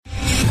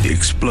the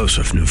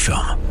explosive new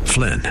film,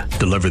 Flynn,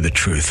 deliver the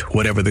truth,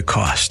 whatever the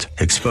cost.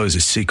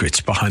 Exposes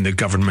secrets behind the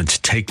government's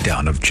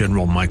takedown of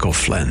General Michael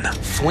Flynn.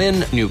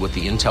 Flynn knew what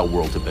the intel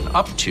world had been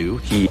up to.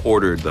 He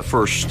ordered the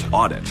first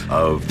audit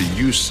of the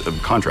use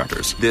of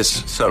contractors.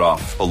 This set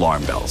off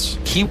alarm bells.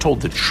 He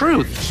told the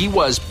truth. He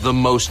was the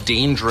most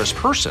dangerous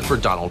person for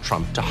Donald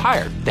Trump to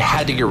hire. They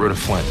had to get rid of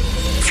Flynn.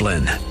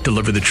 Flynn,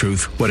 deliver the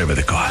truth, whatever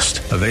the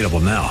cost. Available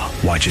now.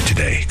 Watch it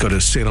today. Go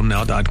to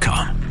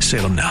salemnow.com.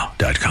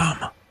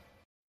 salemnow.com.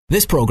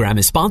 This program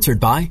is sponsored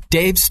by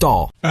Dave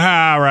Stahl.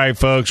 All right,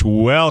 folks,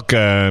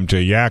 welcome to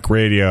Yak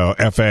Radio,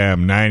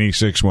 FM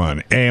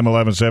 96.1, AM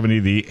 1170,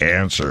 The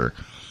Answer.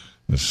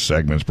 This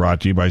segment is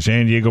brought to you by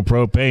San Diego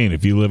Propane.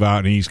 If you live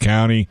out in East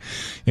County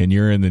and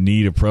you're in the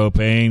need of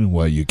propane,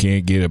 well, you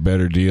can't get a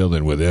better deal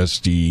than with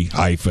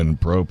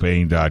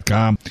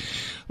SD-propane.com.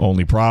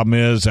 Only problem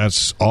is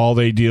that's all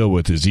they deal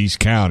with is East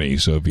County.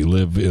 So if you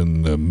live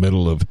in the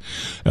middle of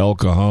El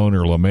Cajon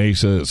or La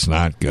Mesa, it's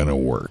not going to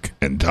work.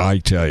 And I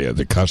tell you,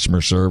 the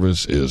customer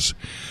service is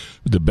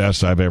the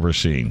best I've ever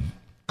seen.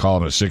 Call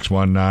them at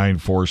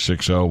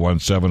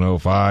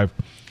 619-460-1705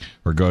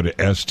 or go to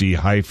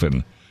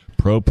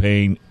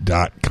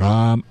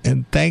SD-propane.com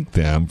and thank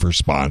them for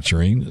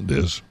sponsoring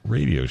this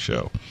radio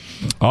show.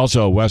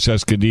 Also, West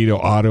Escondido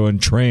Auto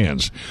and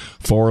Trans,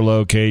 4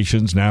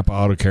 locations, Napa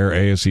Auto Care,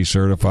 ASE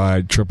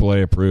certified,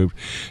 AAA approved.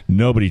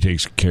 Nobody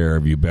takes care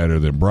of you better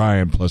than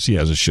Brian. Plus, he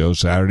has a show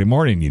Saturday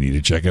morning. You need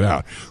to check it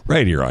out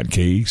right here on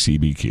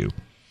KCBQ.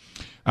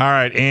 All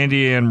right,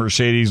 Andy and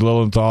Mercedes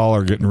Lilienthal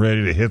are getting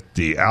ready to hit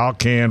the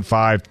Alcan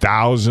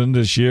 5000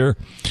 this year.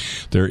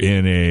 They're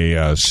in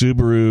a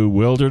Subaru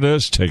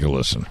Wilderness. Take a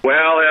listen.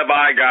 Well, have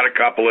I got a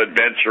couple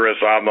adventurous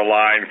on the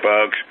line,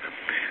 folks.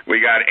 We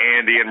got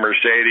Andy and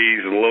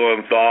Mercedes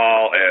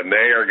Lilienthal, and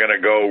they are going to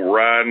go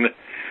run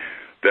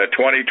the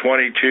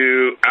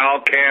 2022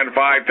 Alcan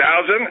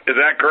 5000. Is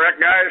that correct,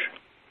 guys?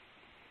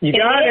 You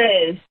got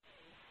it.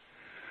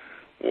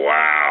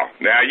 Wow.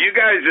 Now, you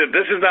guys,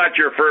 this is not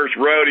your first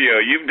rodeo.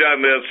 You've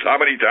done this how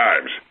many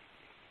times?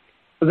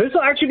 This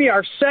will actually be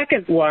our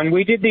second one.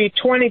 We did the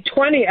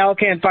 2020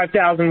 Alcan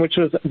 5000, which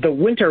was the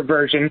winter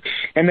version,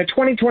 and the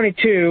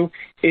 2022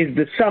 is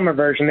the summer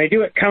version. They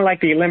do it kind of like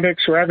the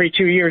Olympics, where every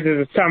 2 years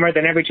is a summer,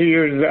 then every 2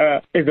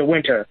 years is a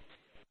winter.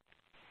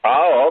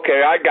 Oh,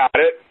 okay, I got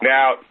it.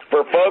 Now,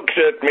 for folks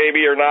that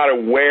maybe are not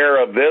aware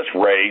of this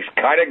race,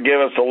 kind of give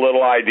us a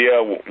little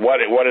idea of what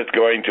it's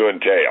going to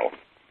entail.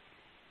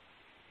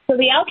 So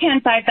the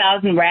Alcan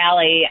 5000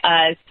 rally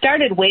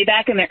started way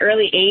back in the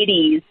early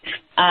 80s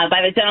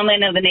by the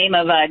gentleman of the name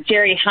of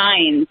Jerry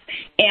Hines,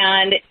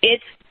 and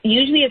it's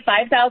usually a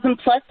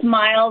 5,000-plus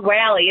mile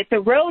rally. It's a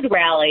road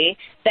rally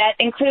that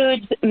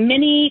includes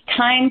many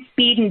time,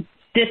 speed, and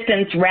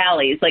distance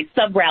rallies, like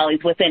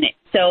sub-rallies within it.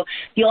 So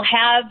you'll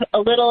have a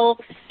little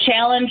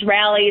challenge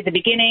rally at the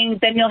beginning,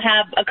 then you'll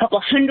have a couple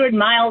 100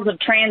 miles of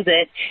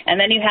transit, and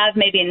then you have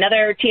maybe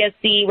another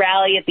TSC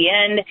rally at the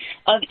end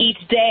of each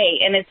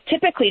day, and it's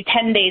typically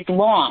 10 days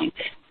long.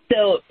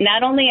 So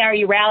not only are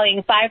you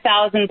rallying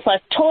 5,000 plus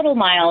total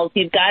miles,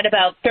 you've got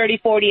about 30,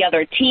 40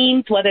 other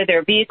teams, whether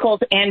they're vehicles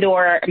and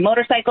or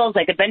motorcycles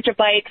like adventure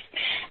bikes.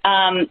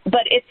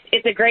 But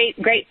it's a great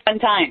fun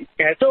time.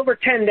 Yeah, it's over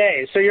 10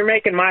 days, so you're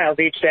making miles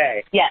each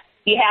day. Yes,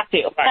 you have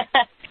to. Right.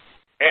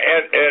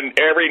 and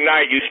every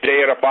night you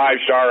stay at a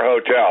 5-star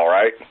hotel,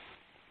 right?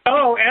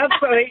 Oh,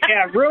 absolutely.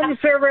 Yeah, room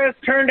service,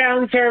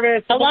 turn-down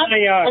service.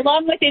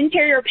 Along with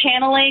interior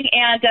paneling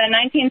and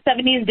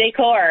 1970s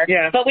decor.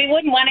 Yeah. But we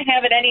wouldn't want to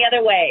have it any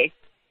other way.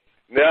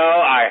 No,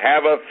 I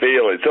have a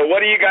feeling. So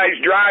what are you guys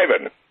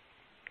driving?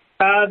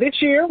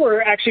 This year,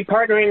 we're actually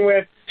partnering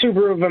with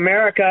Subaru of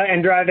America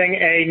and driving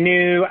a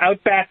new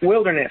Outback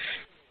Wilderness.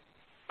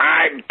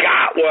 I've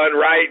got one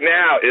right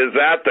now. Is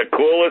that the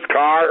coolest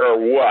car or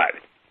what?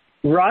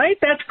 Right?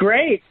 That's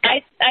great.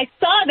 I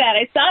saw that.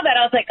 I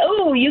was like,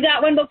 oh, you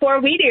got one before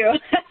we do.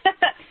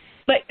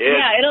 But,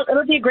 yeah,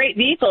 it'll be a great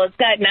vehicle. It's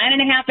got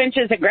 9.5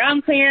 inches of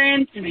ground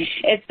clearance.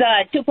 It's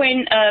a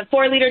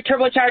 2.4-liter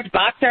turbocharged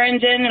boxer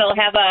engine. It'll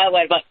have,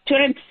 about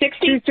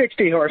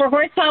 260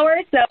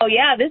 horsepower. So,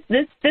 yeah, this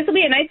will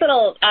be a nice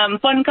little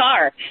fun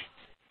car.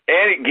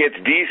 And it gets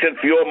decent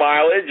fuel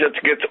mileage.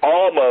 It gets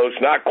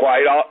almost, not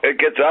quite, it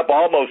gets up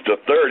almost to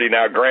 30.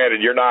 Now,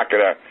 granted, you're not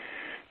going to,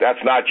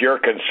 that's not your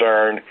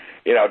concern,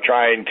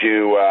 trying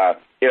to,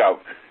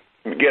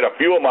 get a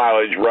fuel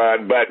mileage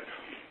run, but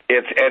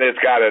it's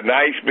got a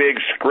nice big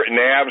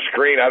nav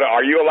screen.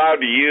 Are you allowed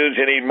to use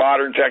any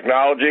modern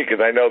technology? Because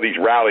I know these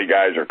rally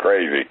guys are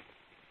crazy.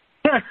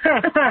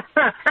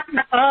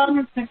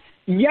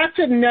 Yes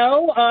and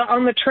no.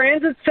 On the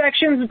transit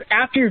sections,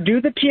 after you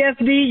do the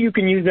TSV, you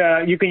can use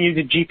a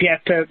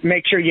GPS to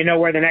make sure you know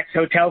where the next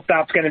hotel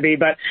stop's going to be.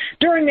 But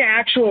during the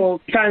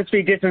actual time,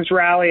 speed, distance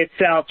rally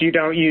itself, you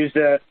don't use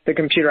the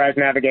computerized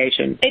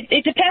navigation.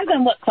 It depends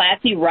on what class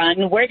you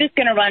run. We're just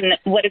going to run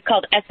what is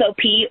called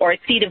SOP, or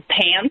seat of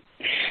pants.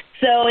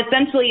 So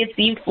essentially, it's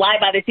you fly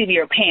by the seat of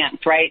your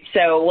pants, right?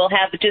 So we'll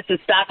have just a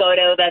stock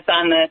auto that's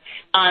on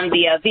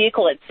the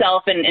vehicle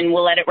itself, and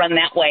we'll let it run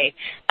that way.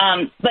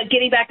 But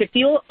getting back to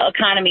fuel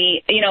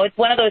economy, it's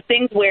one of those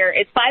things where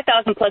it's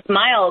 5,000 plus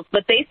miles,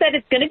 but they said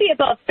it's going to be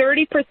about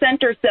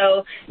 30% or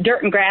so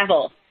dirt and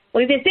gravel.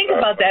 Well, if you think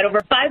about that,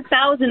 over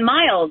 5,000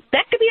 miles,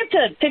 that could be up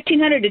to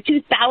 1,500 to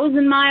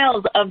 2,000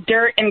 miles of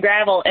dirt and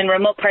gravel in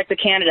remote parts of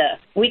Canada.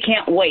 We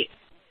can't wait.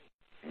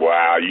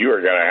 Wow, you are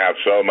going to have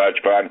so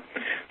much fun.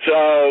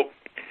 So,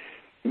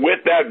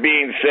 with that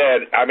being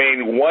said, I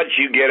mean, once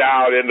you get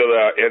out into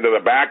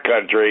the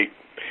backcountry,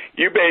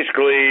 you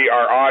basically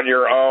are on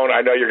your own.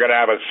 I know you're going to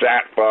have a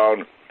sat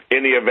phone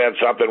in the event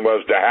something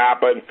was to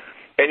happen,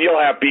 and you'll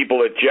have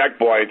people at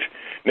checkpoints.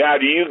 Now,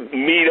 do you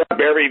meet up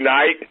every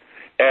night?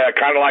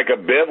 Kind of like a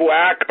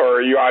bivouac, or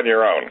are you on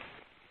your own?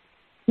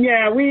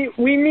 Yeah, we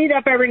meet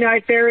up every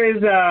night. There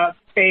is a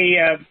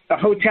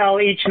hotel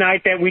each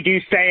night that we do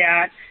stay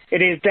at.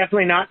 It is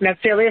definitely not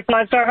necessarily a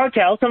 5-star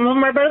hotel. Some of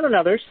them are better than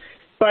others.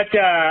 But,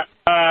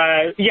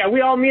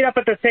 we all meet up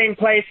at the same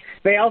place.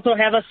 They also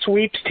have a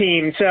sweeps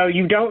team, so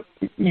you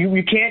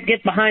can't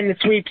get behind the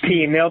sweeps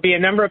team. There'll be a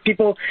number of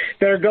people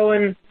that are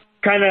going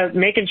kind of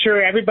making sure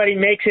everybody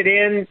makes it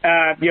in.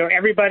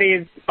 Everybody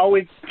is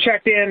always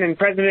checked in and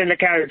present and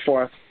accounted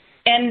for.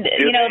 And,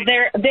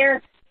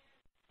 they're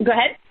go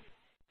ahead.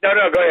 No,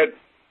 go ahead.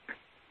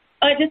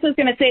 I just was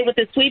going to say with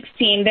the sweeps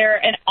team,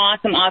 they're an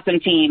awesome, awesome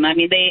team. I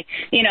mean, they,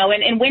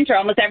 in winter,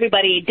 almost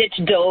everybody ditch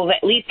dove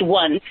at least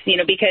once,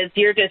 because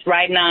you're just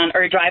driving on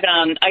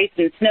ice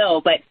and snow.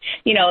 But,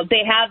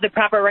 they have the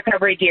proper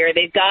recovery gear.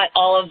 They've got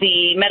all of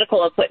the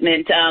medical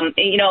equipment, and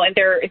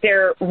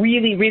they're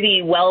really,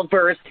 really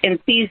well-versed and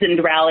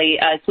seasoned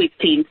rally sweeps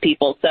teams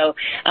people. So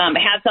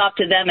hats off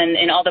to them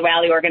and all the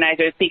rally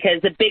organizers,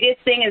 because the biggest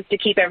thing is to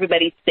keep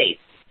everybody safe.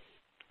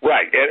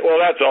 Right. Well,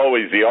 that's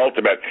always the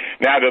ultimate.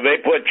 Now, do they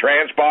put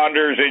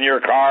transponders in your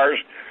cars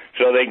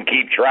so they can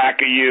keep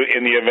track of you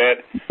in the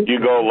event you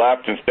go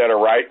left instead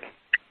of right?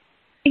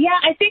 Yeah,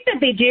 I think that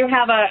they do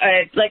have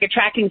a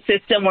tracking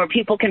system where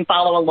people can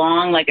follow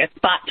along, like a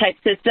spot type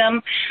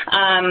system.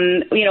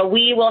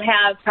 We will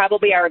have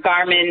probably our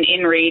Garmin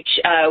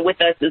InReach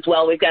with us as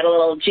well. We've got a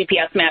little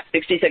GPS map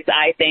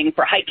 66i thing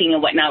for hiking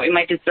and whatnot. We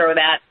might just throw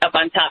that up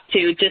on top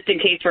too, just in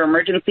case for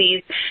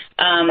emergencies.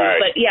 Right.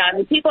 But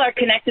yeah, people are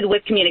connected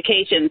with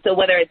communication. So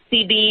whether it's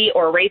CB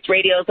or race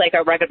radios, like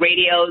our rugged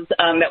radios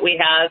that we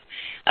have,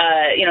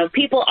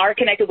 people are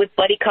connected with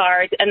buddy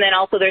cars, and then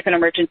also there's an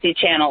emergency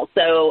channel.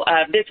 So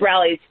this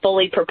rally is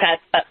fully prepared,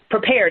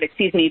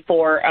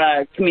 for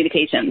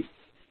communications.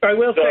 I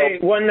will say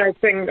one nice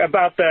thing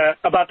about the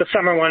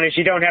summer one is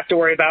you don't have to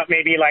worry about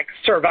maybe like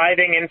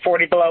surviving in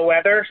 40 below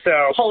weather.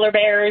 So polar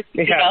bears,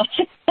 yeah.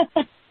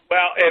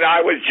 Well, and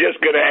I was just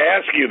going to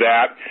ask you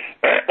that.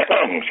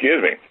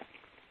 Excuse me.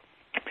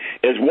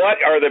 Is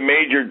what are the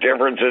major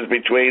differences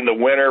between the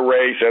winter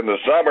race and the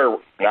summer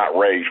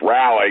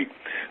rally,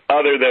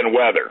 other than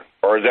weather,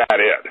 or is that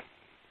it?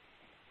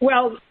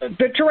 Well,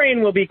 the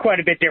terrain will be quite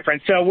a bit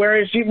different. So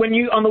whereas when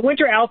you on the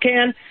winter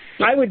Alcan,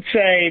 I would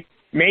say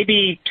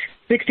maybe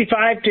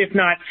 65 to if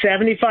not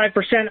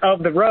 75%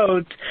 of the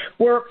roads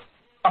were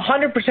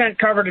 100%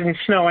 covered in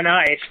snow and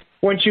ice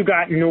once you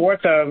got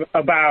north of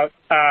about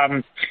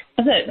Prince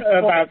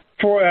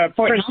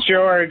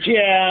George.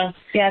 Yeah.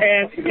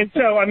 And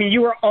so, I mean,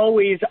 you were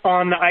always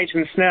on the ice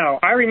and snow.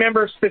 I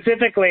remember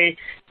specifically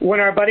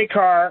when our buddy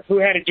car, who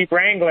had a Jeep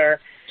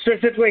Wrangler,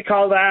 specifically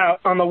called out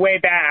on the way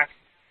back,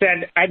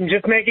 said, I'm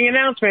just making an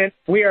announcement.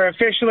 We are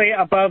officially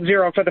above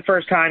zero for the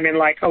first time in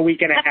like a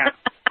week and a half.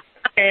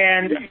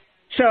 And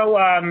so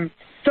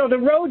the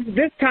roads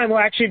this time will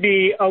actually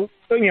be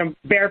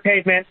bare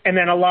pavement and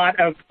then a lot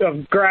of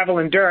gravel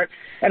and dirt.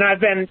 And I've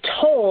been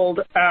told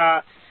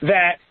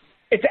that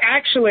it's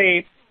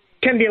actually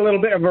can be a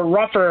little bit of a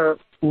rougher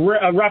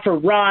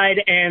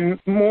ride and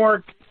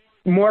more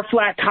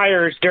flat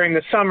tires during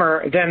the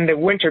summer than the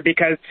winter,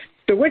 because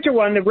the winter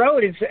one, the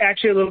road is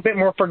actually a little bit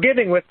more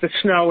forgiving with the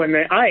snow and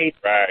the ice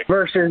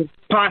versus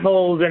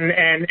potholes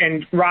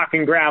and rock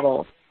and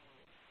gravel.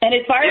 And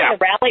as far as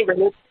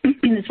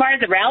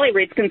the rally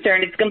route's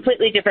concerned, it's a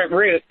completely different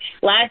route.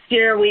 Last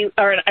year, in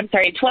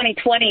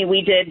 2020,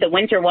 we did the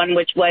winter one,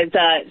 which was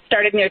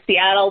started near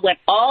Seattle, went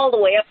all the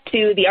way up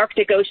to the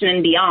Arctic Ocean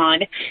and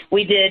beyond.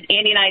 Andy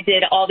and I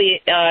did all the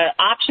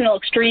optional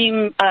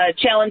extreme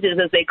challenges,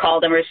 as they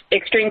call them, or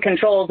extreme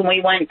controls, and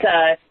we went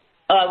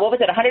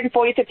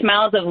 146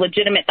 miles of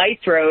legitimate ice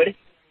road.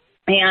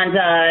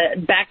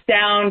 And back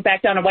down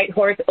to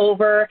Whitehorse,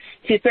 over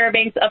to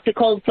Fairbanks, up to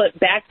Coldfoot,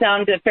 back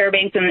down to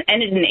Fairbanks, and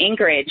ended in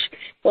Anchorage.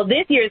 Well,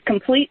 this year is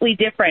completely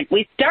different.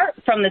 We start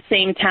from the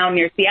same town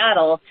near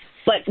Seattle,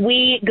 but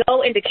we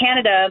go into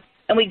Canada,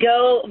 and we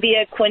go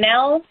via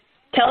Quesnel,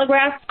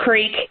 Telegraph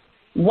Creek,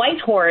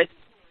 Whitehorse,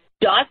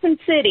 Dawson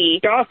City.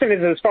 Dawson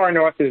is as far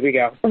north as we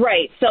go.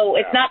 Right. So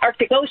it's not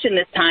Arctic Ocean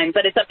this time,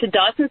 but it's up to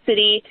Dawson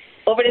City,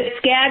 over to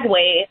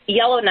Skagway,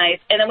 Yellowknife,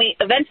 and then we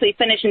eventually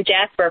finish in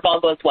Jasper if all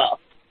goes well.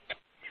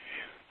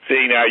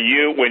 See, now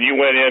when you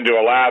went into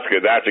Alaska,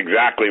 that's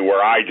exactly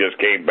where I just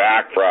came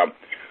back from.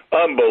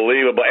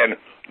 Unbelievable. And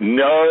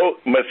no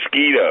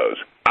mosquitoes.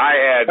 I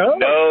had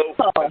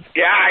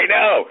yeah, I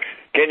know.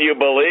 Can you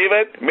believe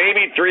it?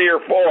 Maybe 3 or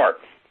 4.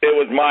 It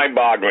was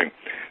mind-boggling.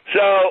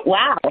 So,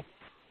 wow.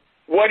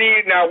 What do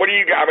you,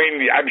 I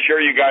mean, I'm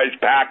sure you guys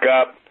pack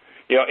up,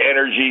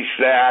 energy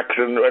snacks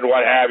and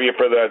what have you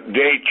for the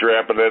day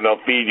trip, and then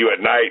they'll feed you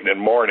at night and in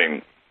the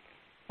morning.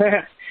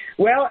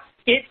 Well,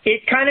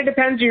 it kind of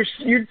depends.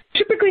 You're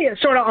typically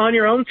sort of on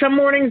your own. Some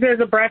mornings there's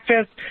a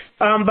breakfast,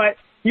 but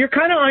you're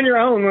kind of on your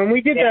own. When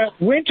we did the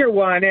winter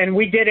one, and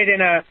we did it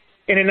in a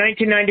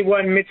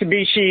 1991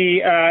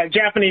 Mitsubishi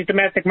Japanese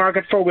domestic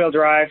market 4-wheel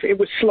drive, it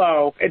was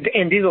slow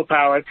and diesel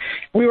powered.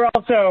 We were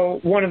also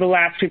one of the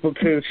last people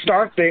to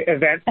start the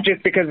event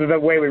just because of the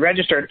way we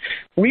registered.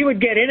 We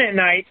would get in at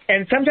night,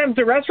 and sometimes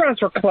the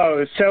restaurants were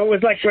closed, so it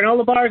was like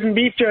granola bars and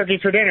beef jerky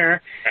for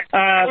dinner.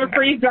 Or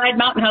freeze-dried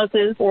mountain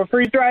houses. So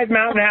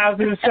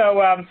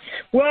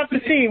we'll have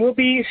to see. We'll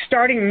be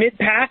starting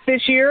mid-pack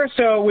this year,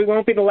 so we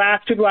won't be the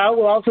last people out.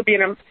 We'll also be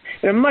in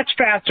a much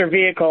faster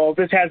vehicle.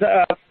 This has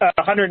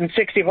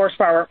 160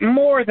 horsepower,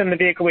 more than the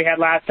vehicle we had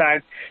last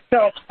time.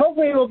 So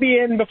hopefully we'll be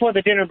in before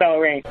the dinner bell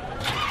rings.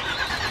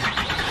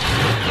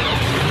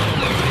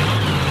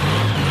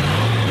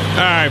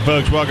 All right,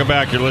 folks, welcome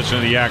back. You're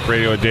listening to Yak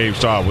Radio with Dave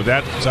Stahl. Would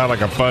that sound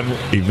like a fun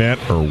event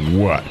or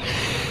what?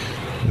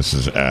 This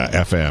is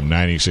FM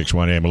 96.1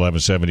 AM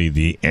 1170,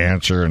 The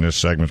Answer, and this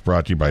segment's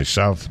brought to you by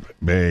South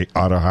Bay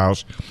Auto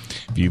House.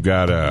 If you've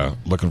got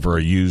looking for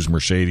a used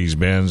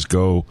Mercedes-Benz,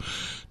 go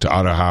to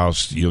Auto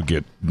House. You'll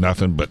get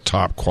nothing but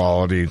top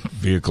quality.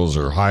 Vehicles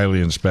are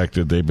highly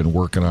inspected. They've been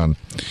working on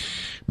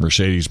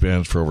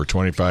Mercedes-Benz for over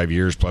 25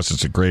 years, plus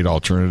it's a great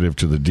alternative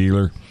to the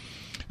dealer.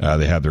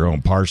 They have their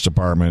own parts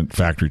department,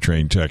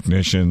 factory-trained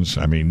technicians.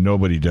 I mean,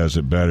 nobody does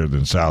it better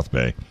than South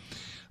Bay.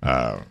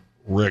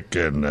 Rick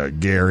and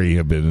Gary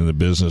have been in the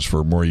business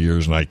for more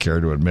years than I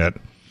care to admit,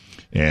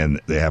 and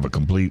they have a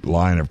complete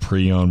line of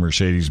pre-owned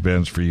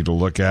Mercedes-Benz for you to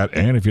look at.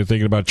 And if you're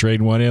thinking about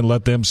trading one in,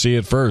 let them see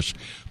it first.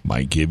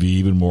 Might give you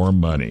even more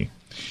money.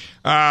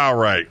 All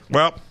right.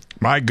 Well,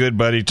 my good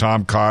buddy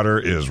Tom Cotter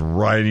is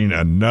writing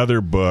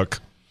another book,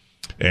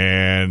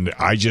 and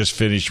I just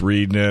finished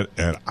reading it,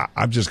 and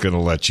I'm just going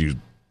to let you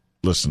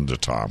listen to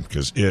Tom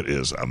because it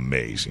is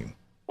amazing.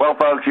 Well,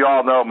 folks, you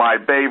all know my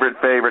favorite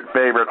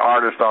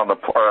artist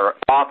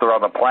author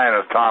on the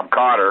planet is Tom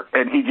Cotter,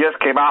 and he just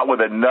came out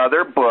with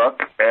another book,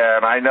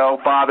 and I know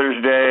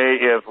Father's Day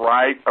is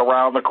right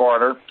around the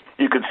corner.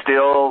 You can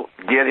still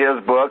get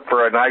his book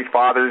for a nice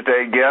Father's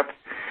Day gift,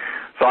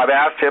 so I've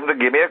asked him to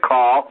give me a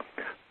call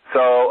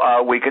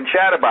so we can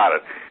chat about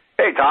it.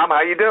 Hey, Tom,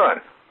 how you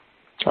doing?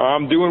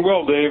 I'm doing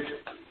well, Dave.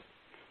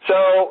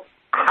 So,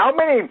 how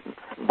many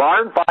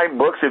barn find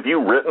books have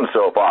you written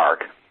so far?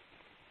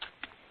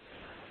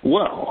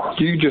 Well,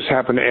 you just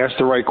happen to ask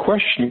the right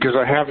question because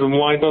I have them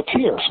lined up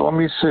here. So let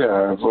me see.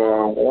 I have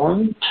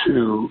 1,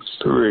 2,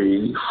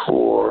 3,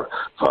 4,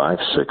 5,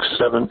 6,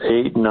 7,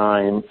 8,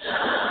 9,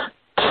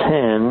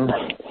 10.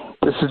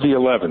 This is the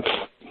 11th.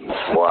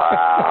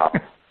 Wow.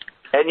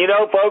 And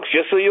folks,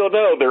 just so you'll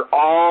know, they're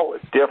all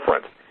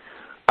different.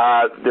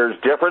 There's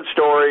different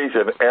stories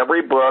in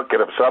every book,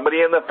 and if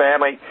somebody in the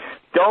family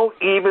don't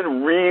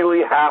even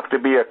really have to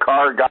be a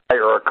car guy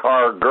or a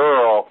car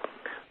girl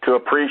to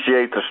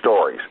appreciate the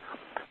stories,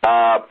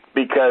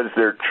 because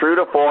they're true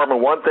to form. And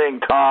one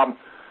thing Tom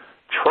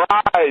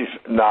tries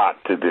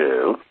not to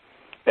do,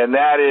 and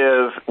that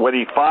is when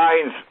he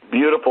finds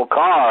beautiful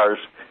cars,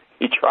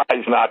 he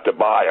tries not to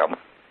buy them.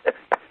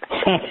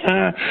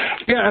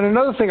 Yeah, and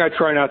another thing I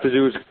try not to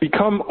do is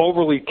become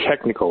overly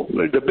technical.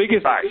 The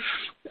biggest,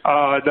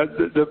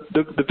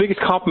 the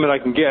biggest compliment I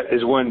can get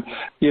is when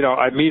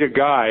I meet a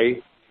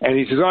guy and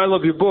he says, "Oh, I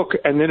love your book,"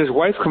 and then his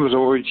wife comes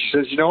over and she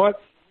says, "You know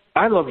what?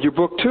 I love your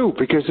book too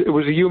because it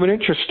was a human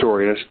interest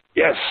story." And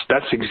yes,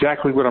 that's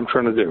exactly what I'm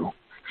trying to do.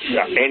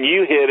 Yeah, and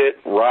you hit it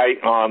right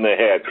on the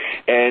head.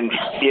 And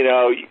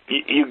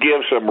you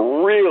give some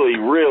really,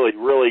 really,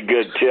 really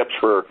good tips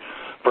for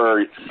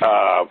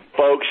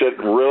folks that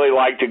really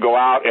like to go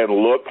out and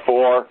look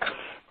for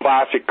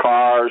classic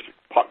cars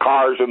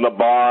in the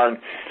barn.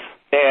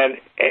 And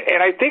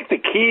I think the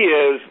key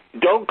is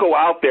don't go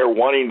out there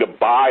wanting to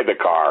buy the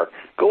car.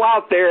 Go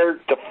out there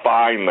to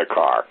find the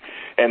car.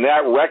 And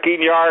that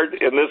wrecking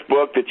yard in this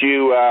book that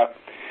you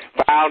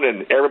found,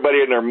 and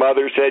everybody and their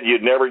mother said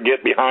you'd never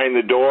get behind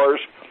the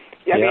doors.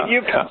 I mean,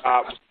 you come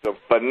up with some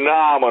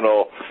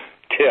phenomenal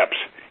tips.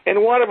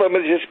 And one of them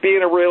is just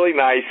being a really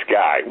nice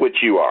guy,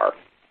 which you are.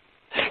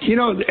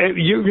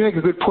 You make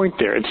a good point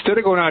there. Instead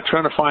of going out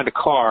trying to find a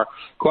car,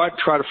 go out and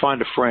try to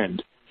find a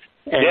friend.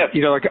 And,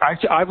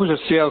 I was a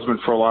salesman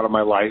for a lot of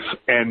my life,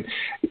 and,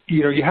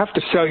 you have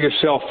to sell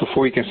yourself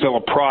before you can sell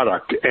a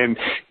product. And,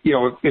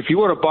 if you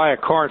want to buy a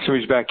car in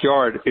somebody's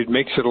backyard, it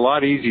makes it a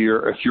lot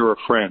easier if you're a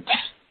friend.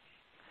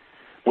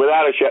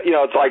 Without a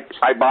it's like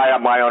I buy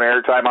up my own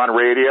airtime on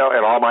radio,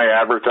 and all my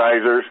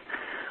advertisers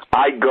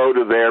I go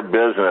to their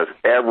business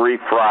every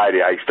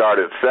Friday. I start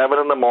at 7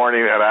 in the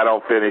morning, and I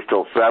don't finish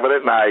till 7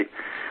 at night.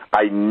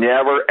 I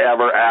never,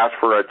 ever ask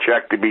for a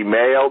check to be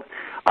mailed.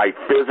 I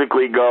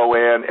physically go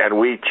in, and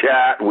we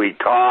chat, we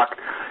talk,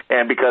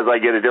 and because I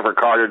get a different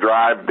car to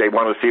drive, they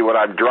want to see what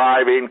I'm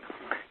driving.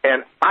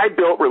 And I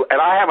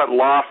haven't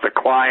lost a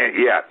client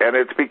yet, and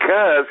it's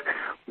because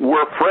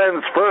we're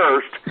friends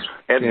first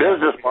and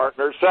business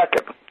partners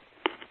second.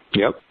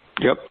 Yep.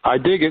 I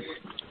dig it.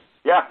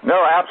 Yeah,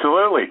 no,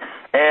 absolutely.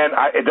 And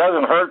it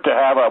doesn't hurt to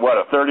have a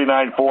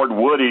 39 Ford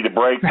Woody to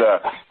break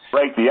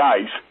the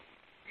ice.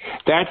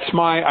 That's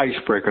my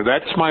icebreaker.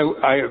 That's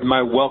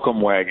my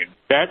welcome wagon.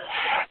 That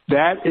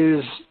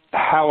is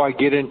how I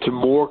get into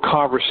more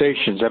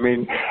conversations. I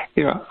mean,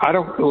 I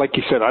don't, like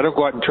you said, I don't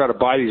go out and try to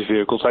buy these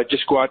vehicles. I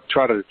just go out and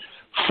try to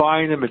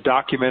find them and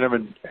document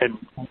them and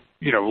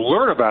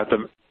learn about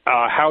them,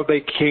 how they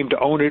came to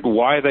own it,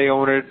 why they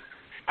own it,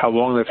 how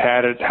long they've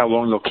had it, how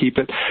long they'll keep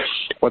it,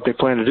 what they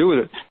plan to do with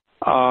it.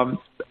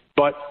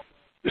 But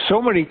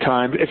so many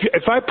times,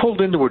 if I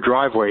pulled into a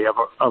driveway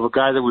of a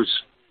guy that was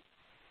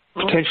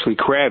potentially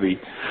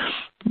crabby,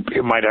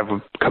 he might have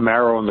a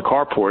Camaro in the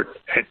carport,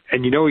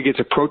 and he gets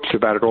approached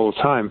about it all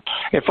the time.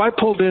 If I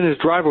pulled in his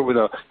driveway with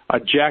a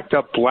jacked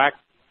up black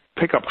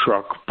pickup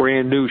truck,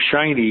 brand new,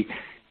 shiny,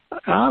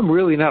 I'm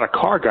really not a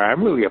car guy.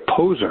 I'm really a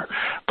poser.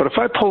 But if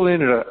I pull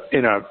in a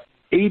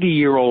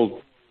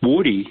 80-year-old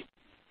Woody,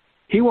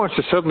 he wants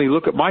to suddenly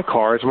look at my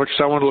car as much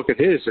as I want to look at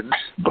his, and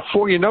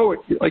before you know it,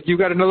 like you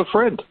got another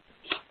friend.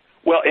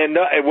 Well, and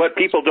what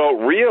people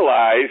don't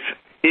realize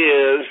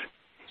is,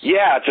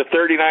 it's a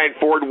 39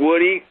 Ford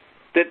Woody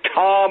that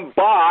Tom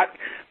bought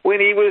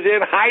when he was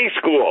in high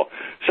school.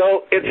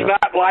 So it's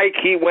not like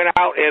he went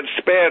out and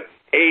spent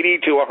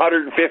 $80,000 to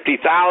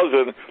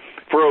 $150,000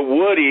 for a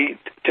Woody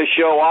to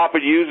show off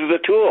and use as a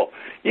tool.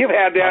 You've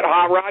had that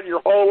hot rod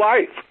your whole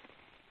life.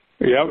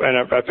 Yep, and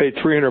I paid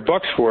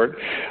 $300 for it.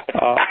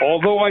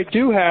 Although I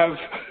do have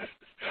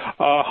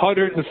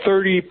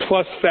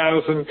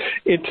 $130,000+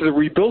 into the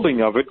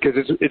rebuilding of it, because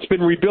it's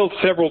been rebuilt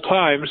several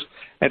times.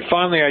 And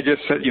finally, I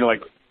just said,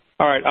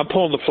 all right, I'm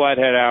pulling the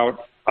flathead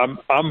out. I'm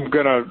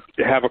gonna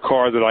have a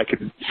car that I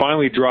can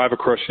finally drive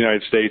across the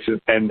United States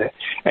and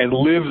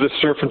live the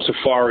surf and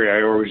safari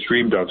I always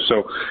dreamed of.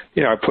 So,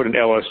 I put an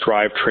LS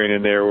drivetrain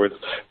in there with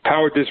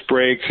power disc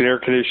brakes and air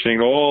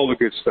conditioning, all the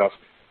good stuff.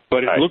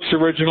 But it looks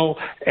original,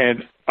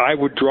 and I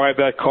would drive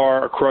that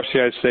car across the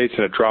United States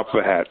in a drop of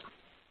a hat.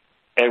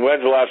 And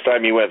when's the last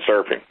time you went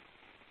surfing?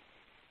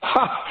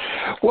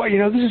 Well,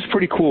 this is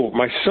pretty cool.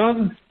 My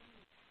son,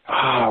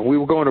 we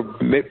were going to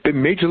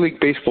Major League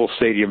Baseball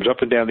stadiums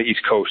up and down the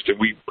East Coast, and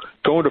we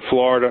go into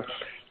Florida,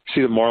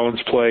 see the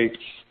Marlins play,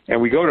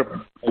 and we go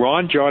to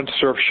Ron John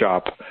Surf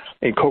Shop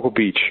in Cocoa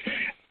Beach,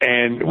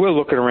 and we're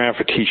looking around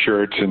for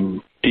T-shirts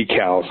and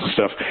decals and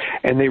stuff,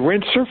 and they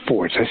rent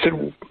surfboards. I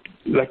said,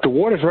 the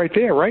water's right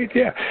there, right?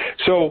 Yeah.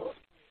 So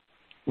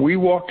we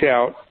walked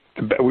out.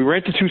 We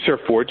rented 2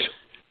 surfboards,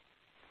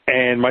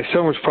 and my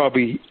son was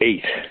probably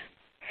 8.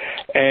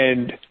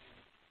 And,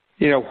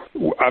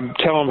 I'm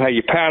telling him how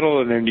you paddle,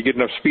 and then you get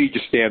enough speed,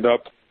 you stand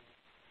up.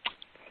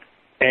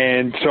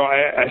 And so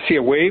I see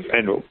a wave,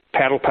 and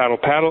paddle,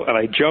 and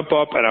I jump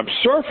up, and I'm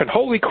surfing.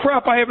 Holy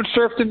crap, I haven't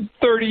surfed in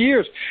 30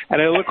 years.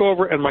 And I look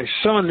over, and my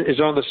son is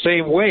on the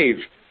same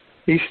wave.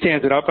 He's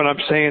standing up, and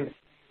I'm saying,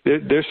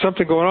 there's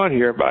something going on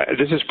here.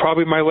 This is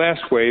probably my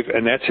last wave,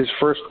 and that's his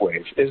first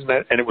wave, isn't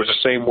that? And it was the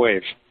same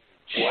wave.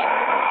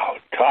 Wow.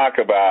 Talk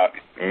about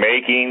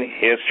making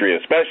history,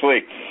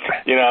 especially,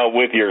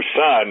 with your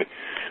son,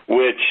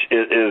 which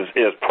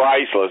is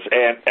priceless.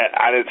 And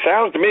it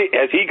sounds to me,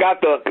 has he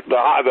got the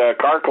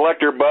car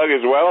collector bug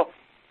as well?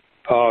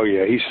 Oh,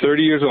 yeah. He's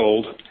 30 years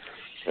old.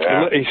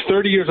 Yeah. He's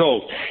 30 years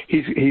old.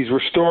 He's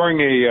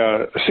restoring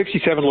a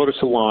 67 Lotus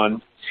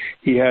Elan.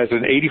 He has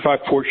an 85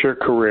 Porsche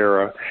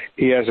Carrera.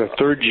 He has a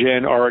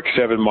 3rd-gen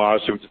RX-7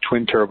 Mazda with the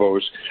twin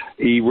turbos.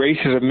 He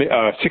races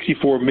a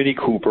 64 Mini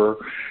Cooper.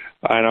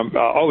 And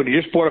and he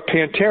just bought a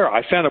Pantera.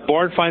 I found a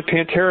barn find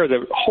Pantera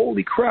that,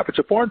 holy crap, it's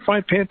a barn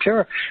find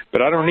Pantera,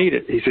 but I don't need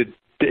it. He said,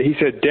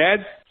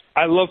 Dad,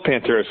 I love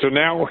Pantera. So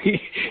now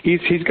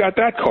he's got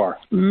that car.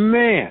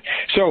 Man.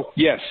 So,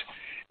 yes.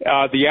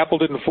 The apple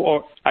didn't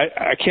fall.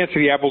 I can't say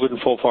the apple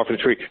didn't fall far from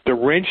the tree. The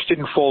wrench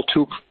didn't fall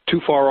too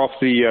far off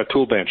the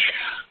tool bench.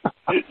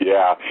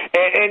 Yeah,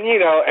 and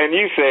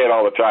you say it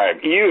all the time.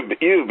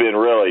 You've been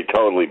really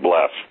totally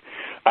blessed.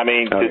 I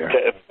mean,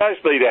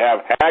 especially to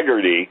have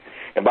Hagerty.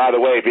 And by the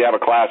way, if you have a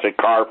classic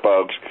car,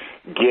 folks,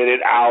 get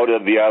it out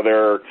of the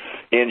other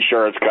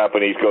insurance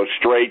companies. Go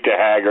straight to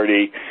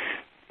Hagerty.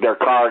 They're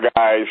car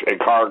guys and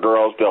car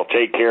girls. They'll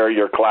take care of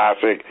your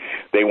classic.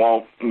 They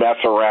won't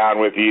mess around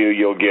with you.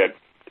 You'll get.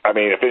 I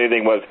mean, if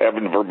anything was,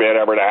 heaven forbid,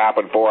 ever to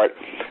happen for it,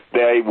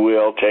 they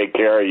will take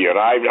care of you. And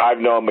I've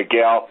known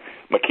McKeel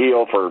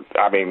for,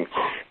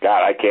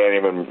 God, I can't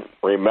even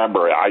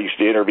remember. I used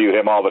to interview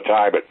him all the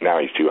time, but now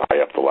he's too high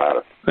up the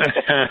ladder.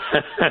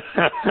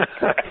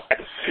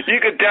 You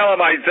can tell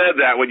him I said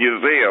that when you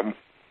see him.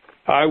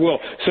 I will.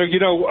 So,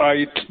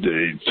 I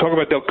talk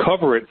about they'll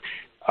cover it.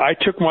 I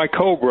took my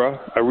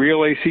Cobra, a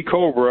real AC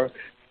Cobra,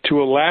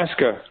 to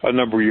Alaska a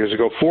number of years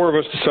ago. 4 of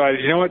us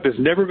decided, you know what, there's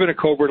never been a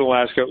Cobra in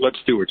Alaska, let's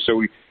do it. So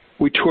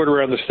we toured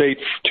around the state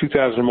for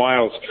 2,000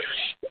 miles,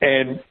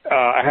 and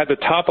I had the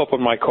top up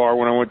on my car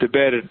when I went to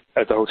bed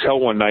at the hotel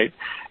one night,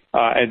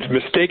 and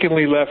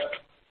mistakenly left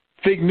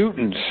Fig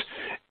Newtons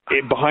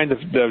behind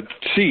the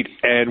seat,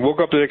 and woke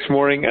up the next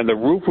morning, and the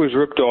roof was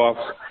ripped off,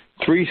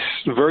 3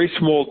 very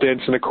small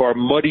dents in the car,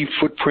 muddy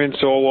footprints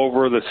all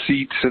over the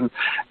seats and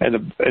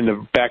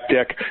the back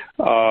deck,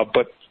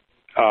 but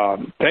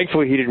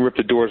thankfully he didn't rip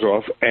the doors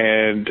off,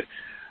 and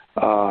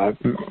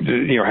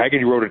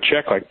Haggerty wrote a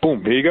check like,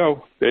 boom, there you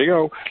go.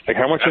 Like,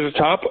 how much is the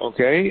top?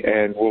 Okay,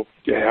 and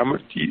how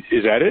much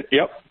is that? It?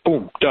 Yep,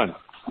 boom, done.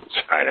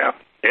 I know.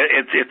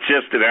 It's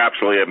just an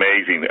absolutely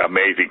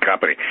amazing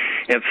company.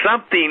 And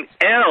something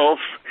else,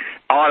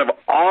 out of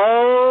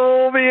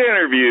all the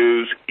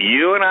interviews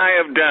you and I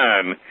have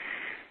done,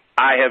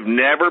 I have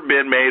never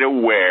been made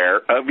aware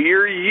of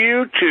your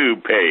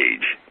YouTube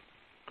page.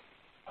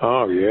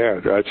 Oh,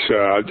 yeah. That's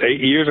 8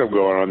 years I'm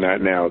going on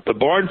that now. The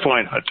Barn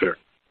Find Hunter.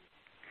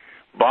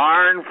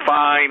 Barn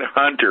Find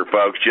Hunter,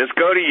 folks. Just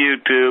go to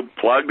YouTube,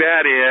 plug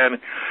that in,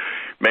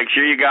 make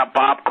sure you got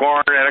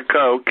popcorn and a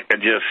Coke,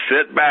 and just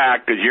sit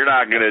back, because you're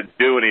not going to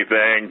do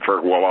anything for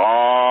a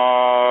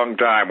long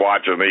time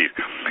watching these.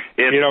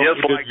 It's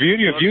just the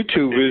beauty of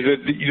YouTube is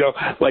that,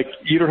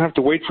 you don't have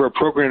to wait for a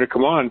program to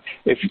come on.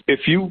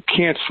 If you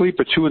can't sleep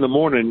at 2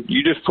 a.m,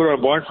 you just put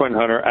on Barn Find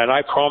Hunter, and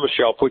I promise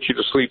you I'll put you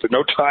to sleep in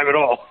no time at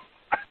all.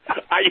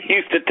 I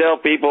used to tell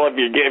people, if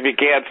you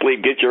can't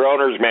sleep, get your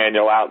owner's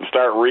manual out and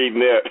start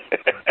reading it.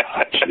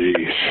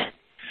 Jeez.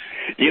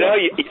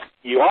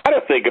 You ought to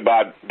think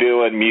about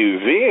doing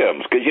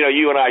museums, because,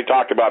 you and I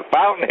talked about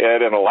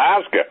Fountainhead in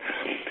Alaska.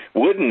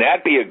 Wouldn't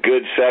that be a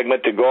good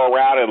segment to go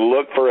around and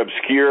look for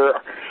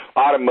obscure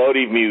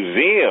automotive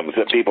museums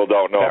that people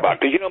don't know about?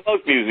 Because,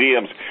 most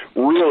museums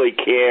really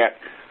can't,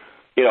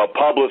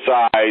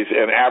 publicize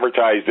and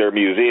advertise their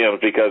museums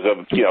because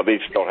of, they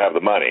just don't have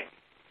the money.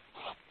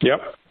 Yep.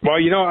 Well,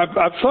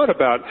 I've thought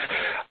about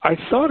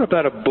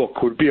a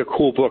book would be a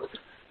cool book,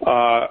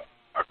 a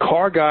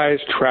car guy's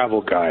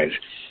travel guide,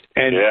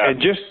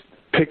 and just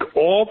pick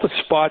all the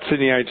spots in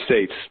the United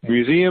States,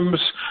 museums,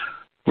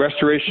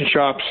 restoration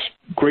shops,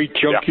 great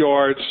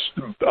junkyards,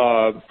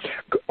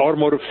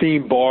 automotive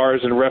themed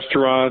bars and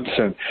restaurants,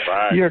 and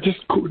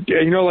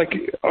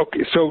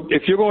okay. So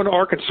if you're going to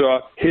Arkansas,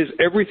 here's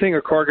everything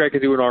a car guy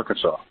can do in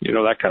Arkansas.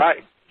 That kind of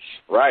thing.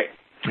 Right.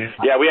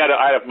 Yeah,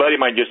 I had a buddy of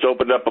mine just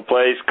opened up a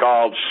place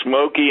called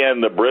Smokey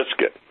and the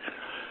Brisket,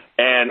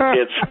 and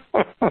it's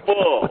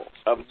full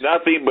of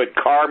nothing but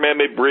car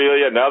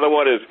memorabilia. Another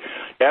one is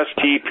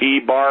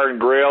STP Bar and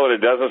Grill, and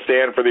it doesn't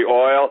stand for the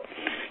oil.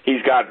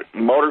 He's got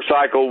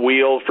motorcycle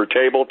wheels for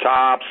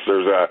tabletops.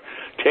 There's a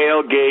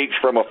tailgate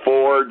from a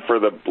Ford for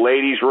the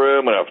ladies'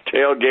 room, and a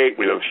tailgate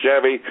with a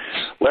Chevy,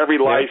 every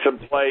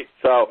license plate.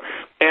 So,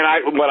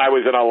 and when I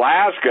was in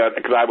Alaska,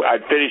 because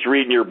I'd finished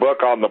reading your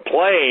book on the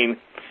plane,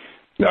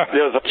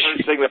 the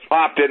first thing that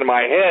popped into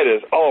my head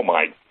is, oh,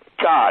 my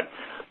God.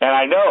 And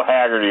I know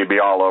Haggerty would be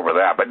all over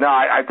that. But, no,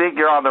 I think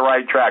you're on the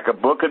right track. A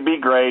book would be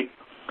great,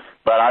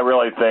 but I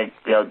really think,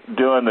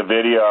 doing the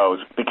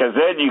videos, because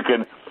then you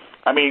can,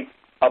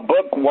 a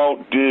book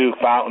won't do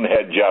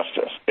Fountainhead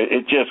justice.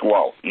 It just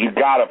won't. You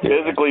got to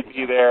physically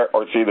be there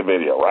or see the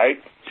video,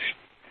 right?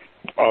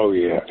 Oh,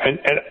 yeah.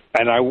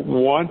 And I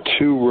want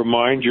to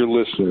remind your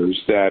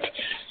listeners that,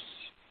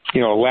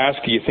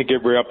 Alaska, you think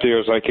everybody up there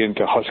is like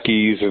into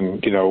huskies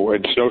and,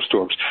 and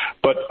snowstorms.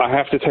 But I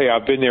have to tell you,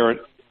 I've been there, and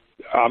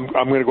I'm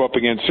going to go up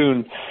again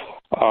soon.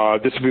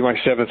 This will be my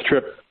 7th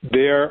trip.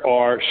 There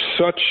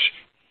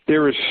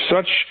is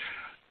such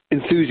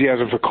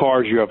enthusiasm for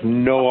cars, you have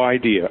no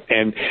idea.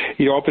 And,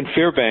 up in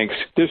Fairbanks,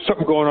 there's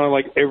something going on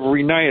like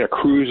every night, a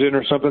cruise-in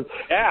or something.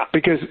 Yeah.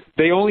 Because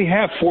they only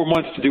have 4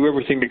 months to do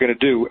everything they're going to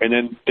do, and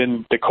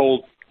then the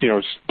cold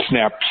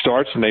snap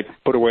starts and they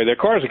put away their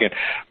cars again.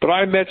 But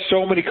I met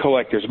so many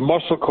collectors,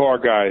 muscle car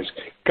guys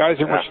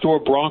that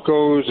restore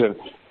Broncos, and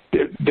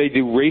they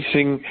do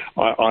racing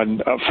on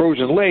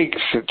frozen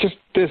lakes.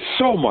 There's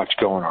so much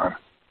going on.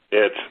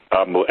 It's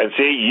and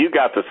see, you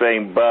got the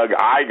same bug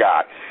I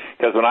got,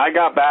 because when I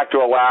got back to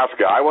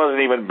Alaska, I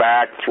wasn't even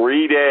back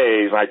 3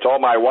 days, and I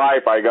told my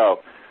wife, I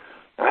go,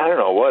 I don't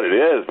know what it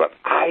is, but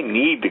I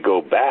need to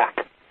go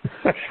back.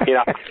 I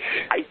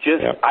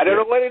don't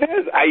know what it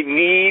is. I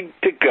need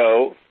to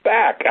go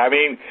back.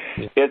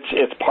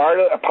 It's part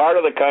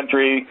of the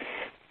country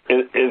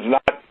is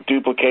not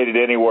duplicated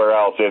anywhere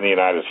else in the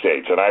United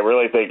States, and I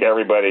really think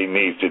everybody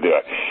needs to do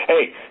it.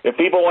 Hey, if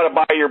people want to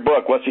buy your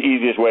book, what's the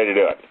easiest way to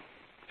do it?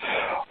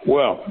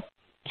 Well,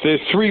 there's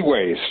 3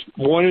 ways.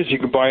 One is you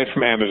can buy it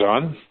from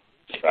Amazon.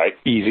 Right.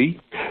 Easy.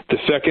 The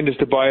second is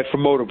to buy it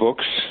from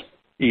Motorbooks.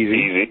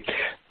 Easy.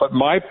 But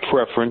my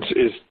preference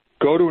is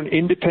go to an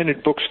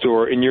independent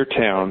bookstore in your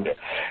town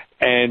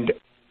and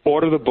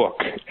order the book.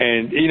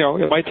 And,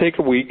 it might take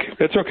a week.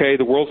 That's okay.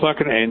 The world's not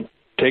going to end.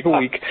 take a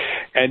week,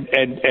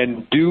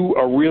 and do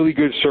a really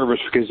good service,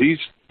 because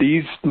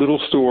these little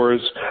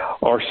stores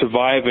are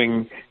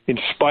surviving in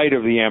spite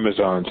of the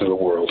Amazons of the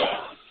world.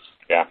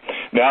 Yeah.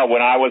 Now,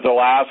 when I was in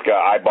Alaska,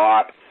 I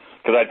bought,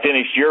 because I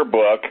finished your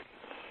book,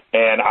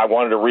 and I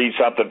wanted to read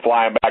something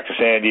flying back to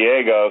San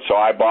Diego, so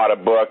I bought a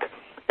book,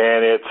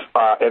 and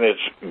it's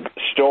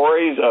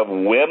stories of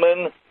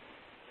women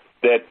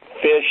that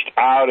fished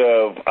out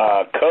of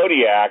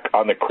Kodiak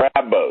on the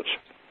crab boats.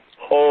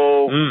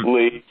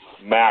 Holy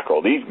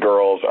mackerel! These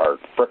girls are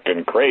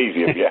frickin'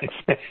 crazy, if you ask.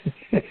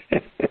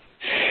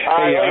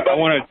 Hey, I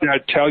want to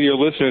tell your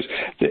listeners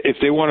that if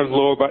they want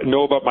to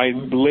know about my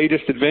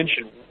latest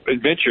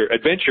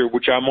adventure,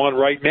 which I'm on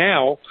right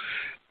now,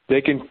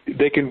 they can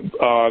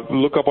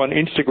look up on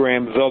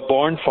Instagram The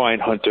Barn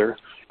Find Hunter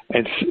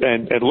and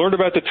learn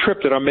about the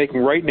trip that I'm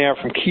making right now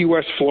from Key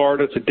West,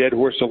 Florida to Dead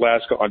Horse,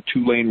 Alaska on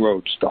 2-lane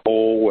roads the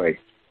whole way.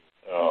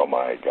 Oh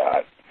my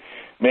God,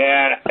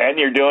 man! And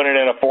you're doing it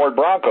in a Ford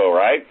Bronco,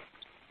 right?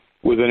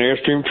 With an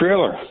Airstream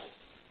trailer.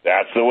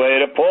 That's the way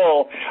to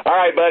pull. All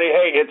right, buddy.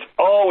 Hey, it's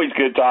always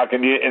good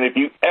talking to you. And if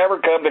you ever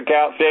come to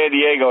San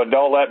Diego and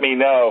don't let me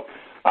know,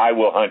 I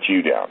will hunt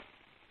you down.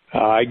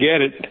 I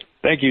get it.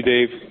 Thank you,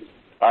 Dave.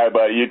 All right,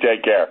 buddy. You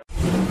take care.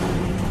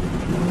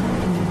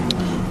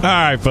 All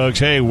right, folks.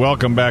 Hey,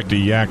 welcome back to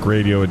Yak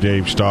Radio with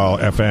Dave Stahl,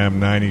 FM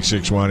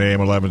 96.1 AM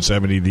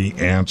 1170, The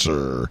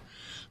Answer.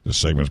 This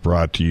segment's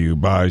brought to you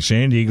by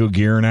San Diego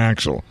Gear and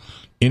Axle.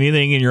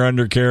 Anything in your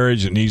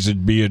undercarriage that needs to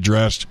be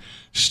addressed,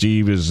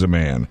 Steve is the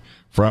man.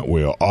 Front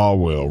wheel, all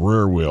wheel,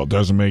 rear wheel,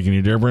 doesn't make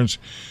any difference.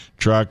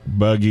 Truck,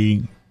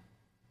 buggy,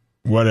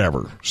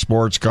 whatever.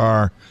 Sports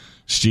car,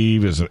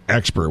 Steve is an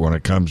expert when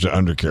it comes to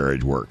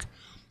undercarriage work.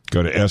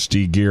 Go to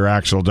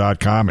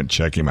sdgearaxle.com and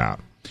check him out.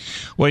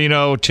 Well, you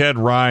know, Ted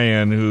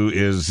Ryan, who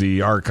is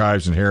the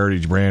Archives and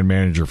Heritage brand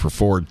manager for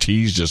Ford,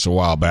 teased us a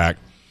while back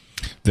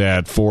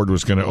that Ford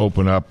was going to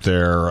open up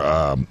their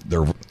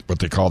what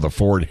they call the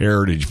Ford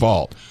Heritage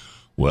Vault.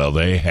 Well,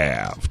 they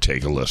have.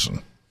 Take a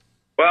listen.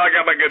 Well, I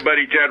got my good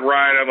buddy Ted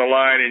Ryan on the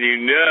line, and you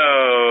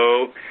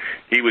know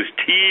he was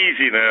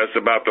teasing us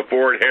about the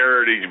Ford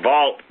Heritage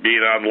Vault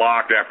being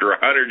unlocked after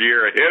 100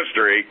 years of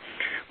history.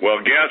 Well,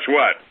 guess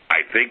what?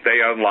 I think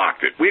they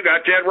unlocked it. We've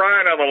got Ted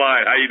Ryan on the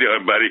line. How you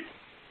doing, buddy?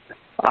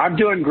 I'm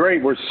doing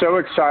great. We're so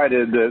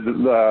excited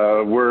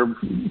that we're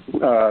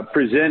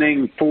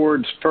presenting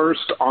Ford's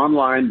first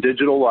online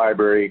digital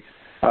library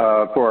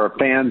for our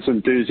fans,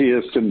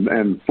 enthusiasts,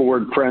 and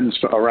Ford friends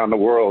around the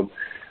world.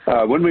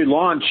 When we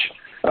launch,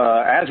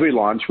 as we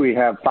launch, we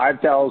have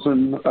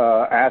 5,000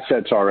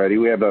 assets already.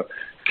 We have a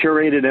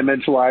curated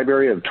image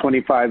library of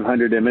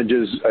 2,500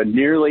 images,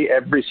 nearly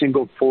every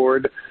single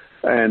Ford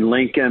and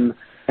Lincoln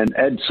and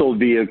Edsel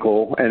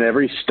vehicle and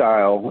every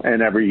style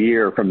and every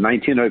year from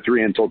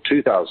 1903 until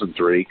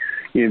 2003.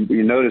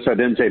 You notice I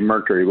didn't say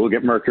Mercury. We'll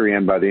get Mercury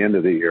in by the end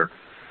of the year.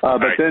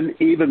 But then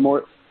even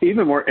more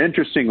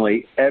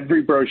interestingly,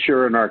 every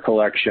brochure in our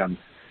collection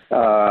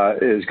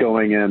is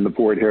going in the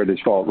Ford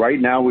Heritage Vault. Right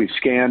now, we've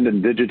scanned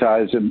and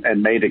digitized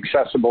and made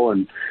accessible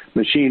and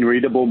machine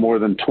readable more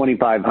than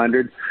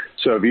 2,500.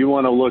 So if you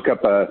want to look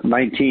up a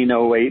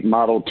 1908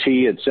 Model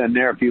T, it's in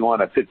there. If you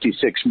want a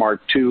 56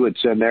 Mark II,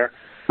 it's in there.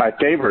 My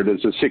favorite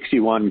is the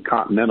 61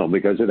 Continental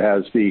because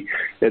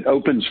it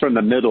opens from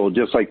the middle,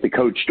 just like the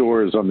coach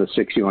doors on the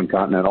 61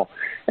 Continental.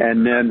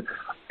 And then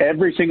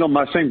every single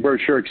Mustang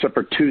brochure except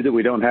for two that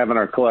we don't have in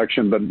our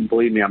collection, but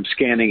believe me, I'm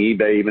scanning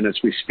eBay even as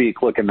we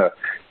speak, looking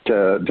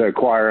to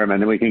acquire them, and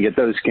then we can get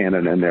those scanned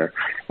in there.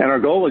 And our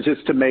goal is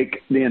just to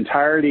make the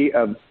entirety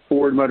of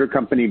Ford Motor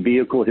Company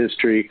vehicle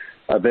history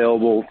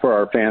available for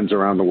our fans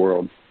around the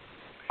world.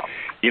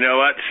 You know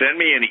what? Send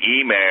me an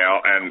email,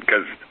 and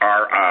because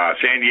our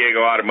San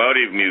Diego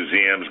Automotive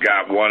Museum's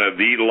got one of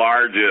the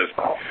largest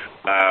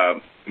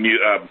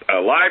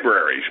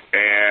libraries,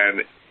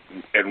 and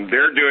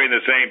they're doing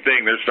the same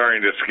thing. They're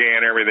starting to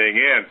scan everything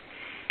in.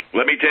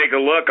 Let me take a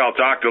look. I'll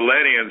talk to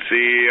Lenny and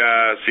see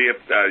if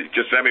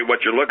just send me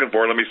what you're looking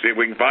for. Let me see if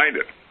we can find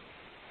it.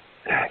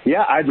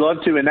 Yeah, I'd love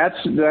to, and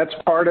that's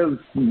part of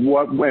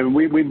what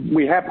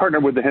we have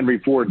partnered with the Henry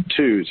Ford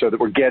too, so that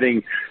we're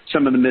getting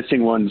some of the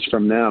missing ones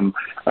from them.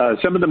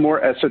 Some of the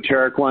more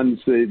esoteric ones,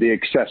 the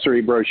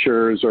accessory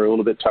brochures, are a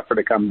little bit tougher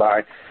to come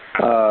by,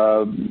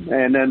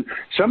 and then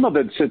some of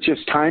it's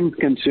just time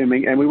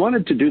consuming, and we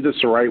wanted to do this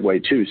the right way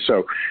too.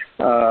 So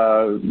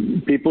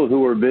people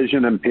who are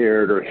vision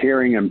impaired or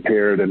hearing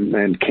impaired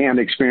and can't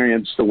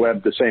experience the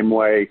web the same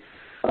way,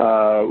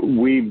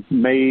 we've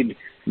made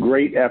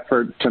great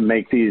effort to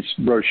make these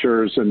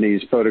brochures and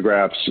these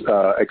photographs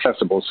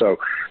accessible, so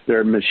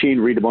they're machine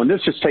readable, and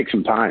this just takes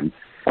some time.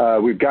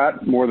 We've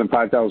got more than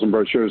 5,000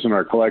 brochures in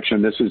our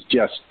collection. This is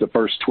just the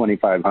first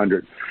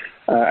 2,500.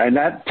 And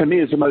that, to me,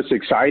 is the most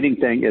exciting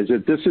thing, is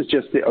that this is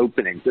just the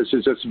opening. This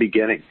is just the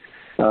beginning.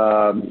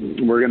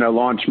 We're going to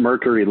launch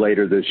Mercury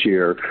later this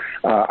year.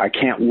 I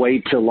can't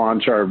wait to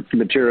launch our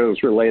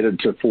materials related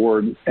to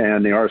Ford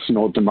and the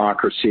arsenal of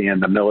democracy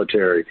and the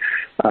military.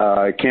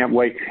 I can't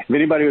wait. If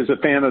anybody was a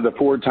fan of the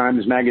Ford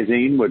Times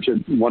magazine, which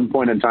at one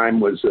point in time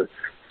was the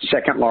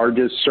second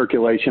largest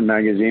circulation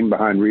magazine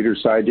behind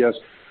Reader's Digest.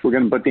 We're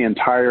going to put the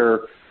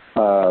entire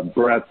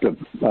breadth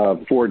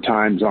of Ford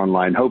Times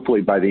online,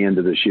 hopefully by the end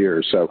of this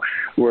year. So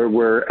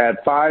we're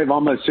at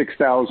almost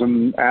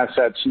 6,000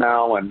 assets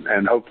now,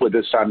 and hopefully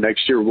this time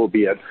next year we'll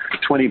be at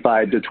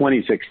 25 to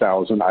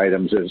 26,000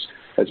 items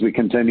as we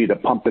continue to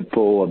pump it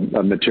full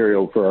of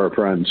material for our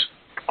friends.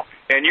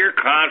 And you're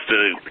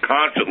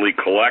constantly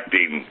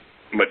collecting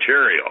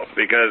material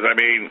because, I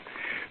mean,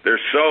 there's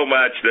so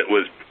much that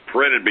was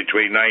printed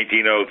between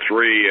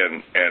 1903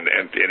 and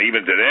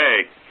even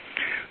today.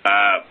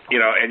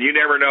 And you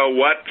never know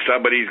what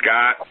somebody's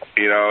got,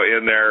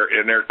 in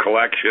their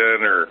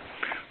collection or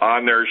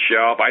on their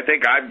shelf. I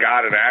think I've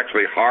got an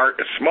actually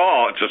it's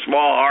a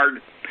small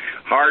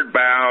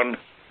hardbound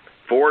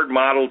Ford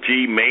Model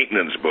T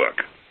maintenance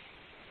book.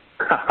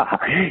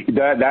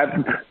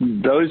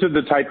 Those are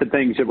the type of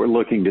things that we're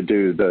looking to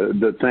do.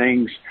 The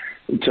things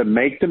to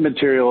make the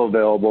material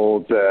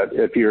available that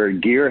if you're a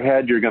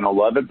gearhead, you're going to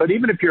love it. But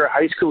even if you're a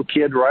high school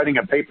kid writing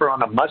a paper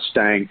on a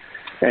Mustang,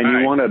 and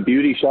you want a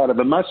beauty shot of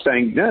a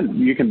Mustang, then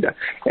you can.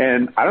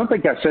 And I don't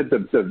think I said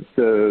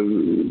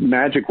the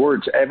magic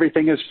words.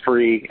 Everything is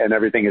free and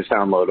everything is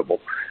downloadable.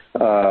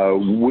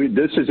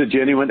 This is a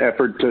genuine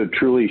effort to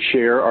truly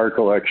share our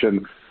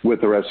collection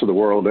with the rest of the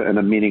world in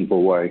a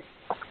meaningful way.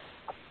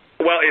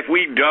 Well, if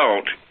we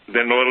don't,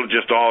 then it'll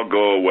just all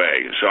go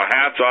away. So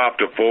hats off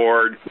to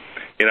Ford,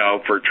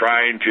 for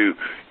trying to,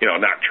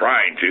 not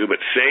trying to, but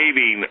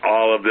saving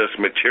all of this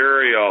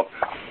material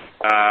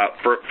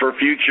for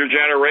future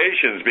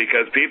generations,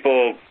 because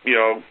people,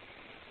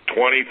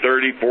 20,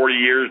 30, 40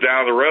 years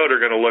down the road are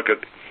going to look at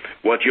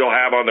what you'll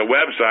have on the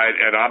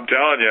website, and I'm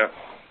telling you,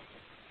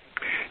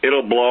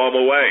 it'll blow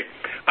them away.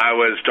 I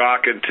was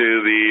talking to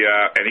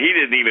and he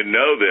didn't even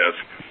know this,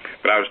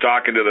 but I was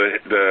talking to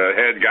the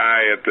head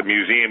guy at the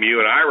museum you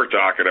and I were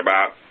talking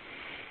about,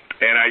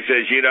 and I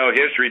says,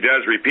 history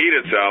does repeat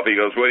itself. He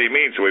goes, what do you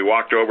mean? So we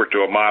walked over to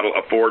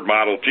a Ford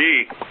Model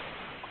T,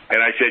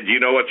 and I said, you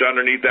know what's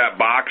underneath that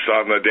box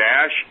on the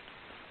dash?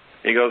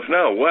 He goes,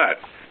 no, what?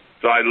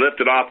 So I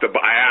lifted off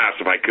I asked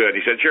if I could.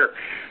 He said, sure.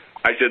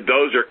 I said,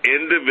 those are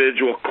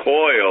individual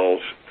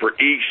coils for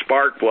each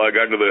spark plug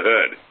under the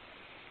hood.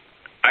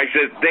 I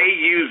said, they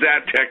use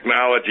that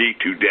technology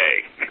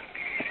today.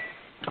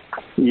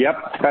 Yep,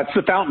 that's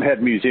the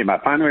Fountainhead Museum. I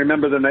finally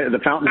remember the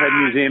Fountainhead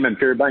Museum in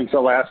Fairbanks,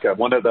 Alaska,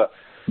 one of the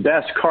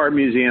best car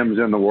museums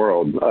in the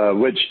world,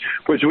 which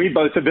we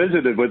both have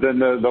visited within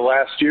the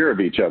last year of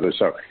each other.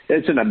 So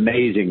it's an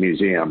amazing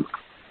museum.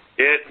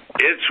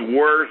 It's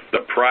worth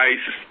the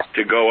price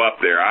to go up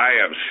there.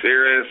 I am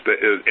serious,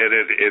 and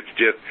it's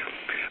just,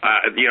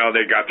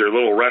 they got their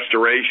little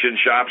restoration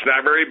shops,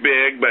 not very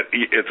big, but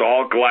it's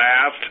all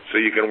glassed, so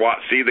you can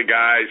see the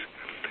guys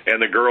and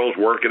the girls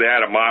working. They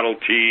had a Model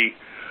T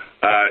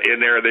in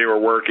there they were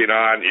working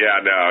on.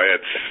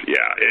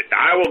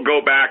 I will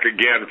go back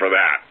again for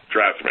that.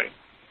 Trust me.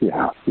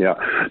 Yeah.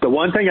 The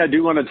one thing I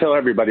do want to tell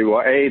everybody, the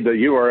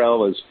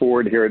URL is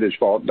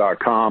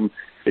FordHeritageVault.com.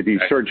 If you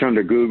search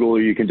under Google,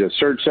 you can just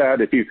search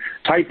that. If you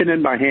type it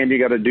in by hand, you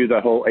got to do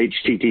the whole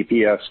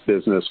HTTPS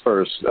business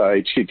first.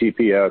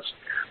 HTTPS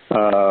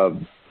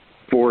 //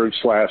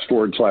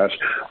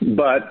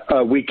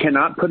 But we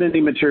cannot put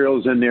any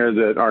materials in there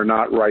that are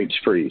not rights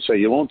free. So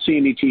you won't see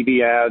any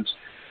TV ads.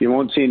 You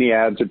won't see any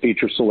ads that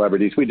feature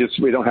celebrities. We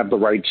don't have the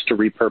rights to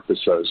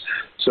repurpose those.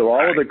 So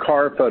all of the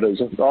car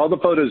photos, all the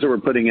photos that we're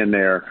putting in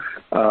there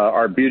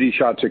are beauty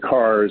shots of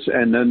cars,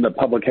 and then the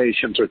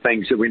publications are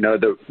things that we know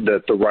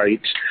that the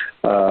rights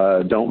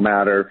don't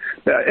matter.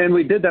 And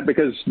we did that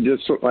because,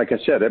 just like I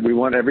said, we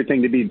want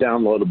everything to be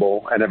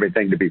downloadable and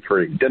everything to be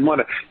free. Didn't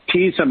want to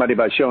tease somebody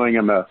by showing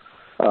them a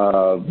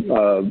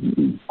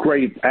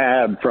great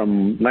ad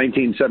from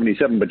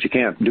 1977, but you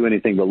can't do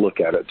anything but look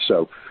at it.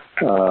 So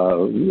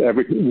you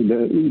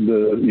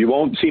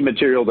won't see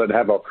material that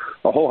have a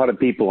whole lot of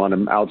people on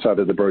them outside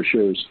of the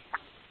brochures.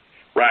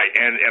 Right,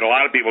 and a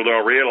lot of people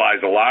don't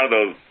realize a lot of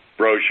those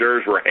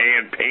brochures were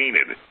hand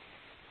painted.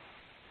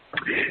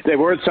 They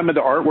were some of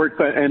the artwork,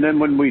 and then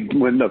when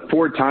the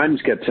Ford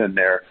Times gets in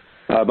there.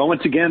 But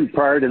once again,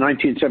 prior to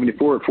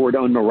 1974, Ford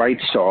owned the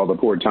rights to all the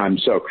Ford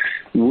Times, so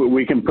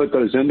we can put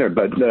those in there.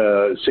 But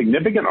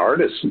significant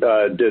artists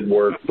did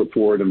work for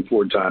Ford and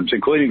Ford Times,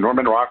 including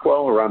Norman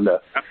Rockwell around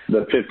the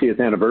 50th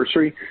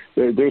anniversary.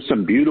 There's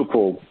some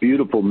beautiful,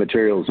 beautiful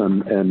materials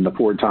in the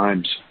Ford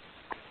Times.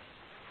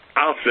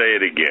 I'll say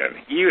it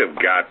again. You have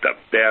got the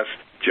best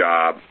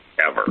job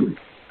ever.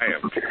 I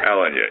am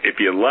telling you. If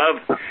you love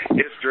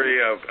history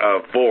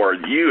of Ford,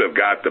 you have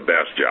got the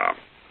best job.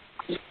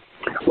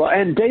 Well,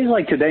 and days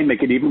like today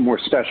make it even more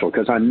special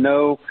because I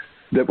know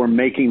that we're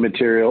making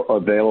material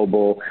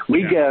available.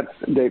 We get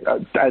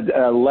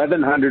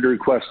 1,100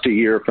 requests a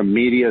year from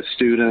media,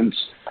 students,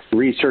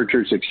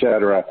 researchers,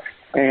 etc.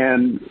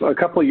 And a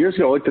couple of years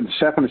ago, I looked at the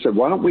staff and I said,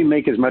 why don't we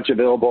make as much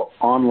available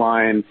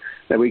online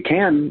that we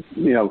can,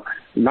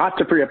 not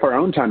to free up our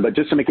own time, but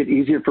just to make it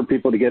easier for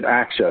people to get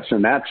access.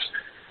 And that's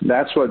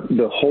That's what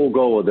the whole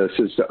goal of this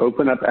is, to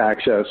open up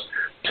access,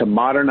 to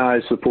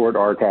modernize the Ford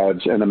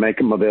archives, and to make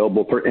them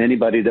available for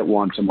anybody that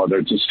wants them, whether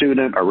it's a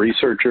student, a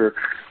researcher,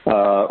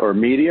 or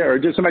media, or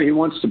just somebody who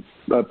wants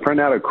to print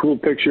out a cool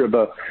picture of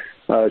a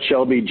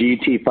Shelby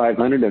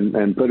GT500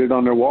 and put it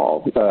on their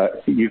wall.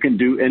 You can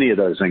do any of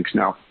those things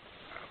now.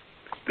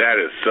 That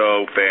is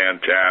so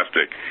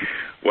fantastic.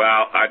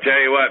 Well, I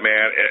tell you what,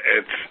 man,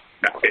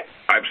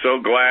 I'm so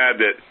glad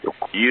that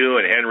you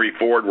and Henry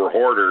Ford were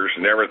hoarders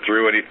and never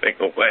threw anything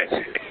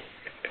away.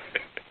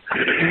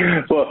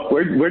 Well,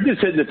 we're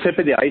just hitting the tip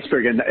of the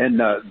iceberg, and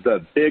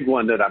the big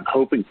one that I'm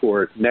hoping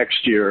for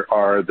next year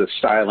are the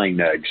styling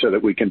negs, so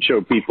that we can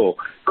show people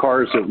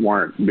cars that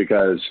weren't,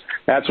 because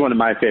that's one of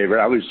my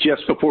favorite. I was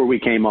just before we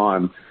came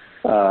on,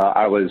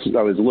 I was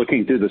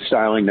looking through the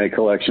styling neg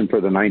collection for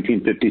the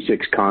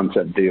 1956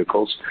 concept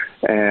vehicles,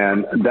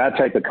 and that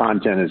type of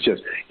content is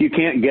just, you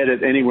can't get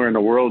it anywhere in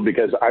the world,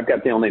 because I've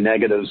got the only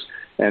negatives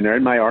and they're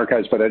in my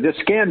archives, but I just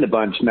scanned a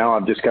bunch. Now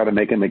I've just got to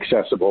make them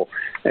accessible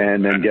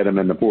and then get them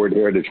in the Ford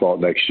Heritage Vault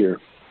next year.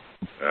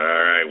 All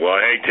right. Well,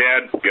 hey,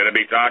 Ted, going to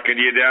be talking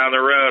to you down the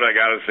road. I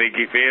got a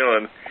sneaky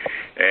feeling,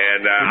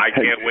 and I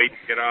can't wait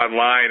to get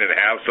online and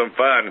have some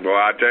fun. Well,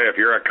 I tell you, if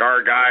you're a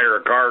car guy or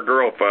a car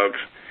girl, folks,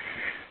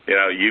 you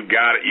know, you've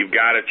got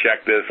to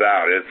check this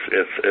out.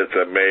 It's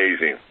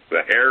amazing.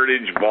 The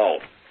Heritage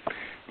Vault,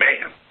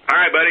 man. All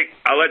right, buddy.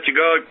 I'll let you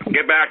go.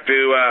 Get back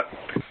to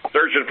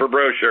searching for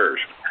brochures.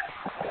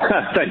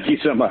 Thank you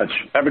so much.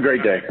 Have a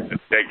great day.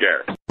 Take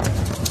care.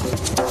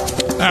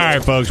 All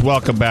right, folks.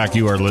 Welcome back.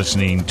 You are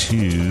listening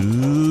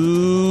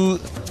to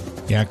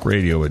Yak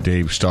Radio with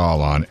Dave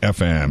Stahl on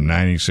FM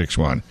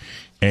 96.1.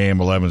 AM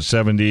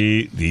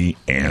 1170, The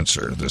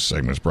Answer. This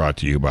segment is brought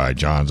to you by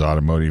John's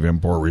Automotive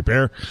Import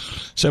Repair,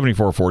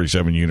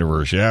 7447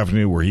 University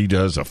Avenue, where he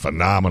does a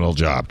phenomenal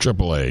job.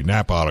 AAA,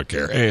 Napa Auto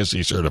Care,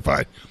 ASE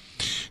certified.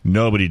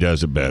 Nobody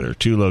does it better.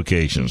 2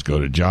 locations. Go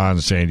to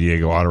John's San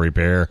Diego Auto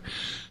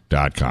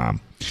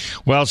Repair.com.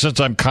 Well, since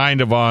I'm kind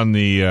of on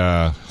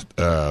the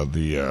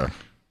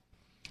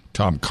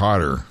Tom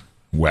Carter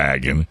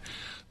wagon,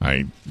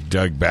 I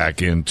dug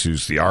back into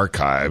the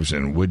archives,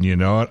 and wouldn't you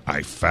know it,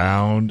 I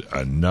found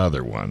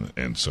another one.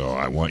 And so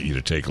I want you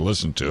to take a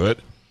listen to it.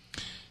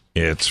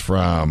 It's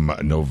from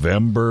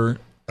November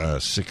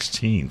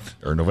 16th,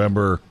 or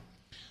November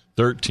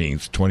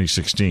 13th,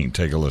 2016.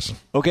 Take a listen.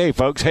 Okay,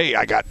 folks. Hey,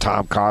 I got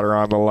Tom Carter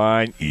on the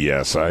line.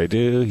 Yes, I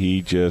do.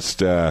 He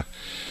just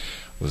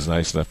was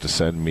nice enough to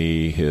send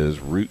me his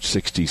Route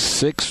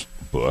 66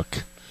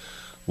 book,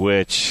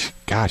 which,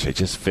 gosh, I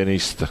just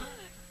finished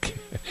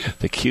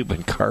the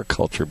Cuban car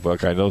culture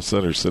book. I know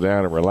Senator, sit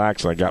down and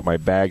relax, and I got my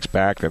bags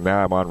packed, and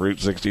now I'm on Route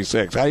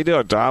 66. How you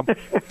doing, Tom?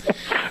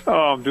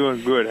 Oh, I'm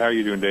doing good. How are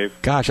you doing, Dave?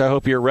 Gosh, I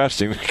hope you're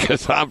resting,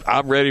 because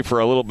I'm ready for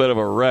a little bit of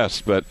a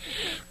rest. But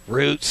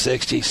Route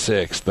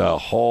 66, the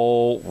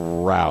whole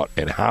route,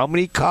 and how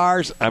many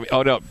cars? I mean,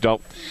 oh no,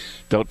 don't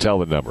tell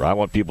the number. I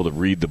want people to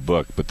read the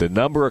book. But the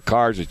number of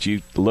cars that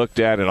you looked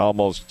at and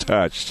almost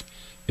touched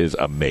is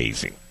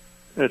amazing.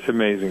 It's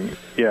amazing.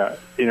 Yeah,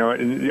 you know,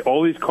 and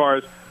all these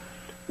cars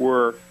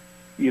were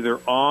either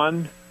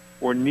on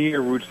or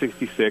near Route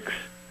 66,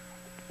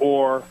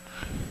 or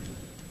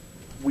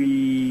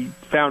we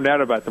found out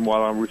about them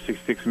while on Route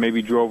 66 and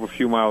maybe drove a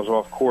few miles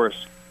off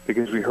course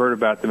because we heard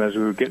about them as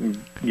we were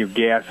getting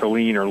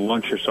gasoline or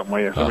lunch or something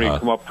like that. Somebody would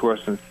come up to us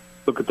and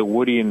look at the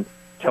Woody and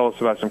tell us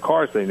about some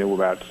cars they knew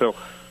about. So,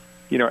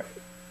 you know,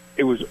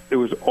 it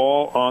was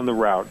all on the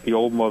route, the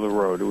old Mother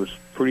Road. It was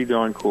pretty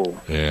darn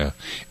cool. Yeah.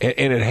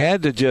 And it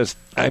had to just,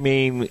 I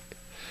mean,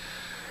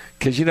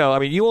 because, you know, I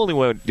mean, you only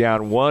went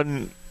down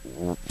one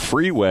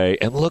freeway,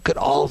 and look at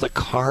all the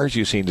cars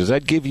you've seen. Does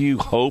that give you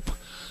hope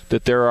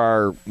that there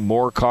are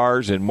more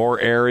cars in more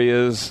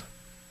areas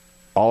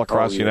all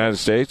across the United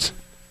States?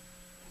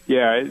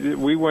 Yeah,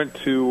 we went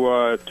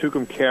to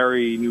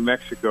Tucumcari, New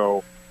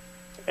Mexico,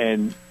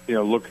 and, you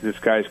know, looked at this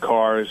guy's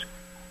cars.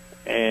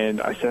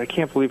 And I said, I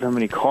can't believe how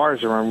many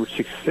cars are on Route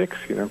 66,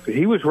 you know.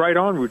 He was right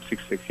on Route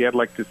 66. He had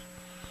like this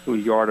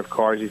little yard of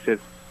cars. He said,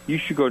 you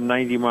should go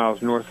 90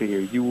 miles north of here.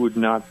 You would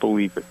not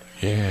believe it.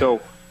 Yeah.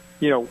 So,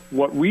 you know,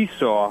 what we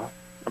saw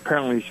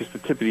apparently is just the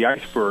tip of the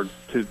iceberg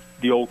to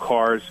the old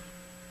cars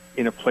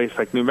in a place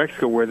like New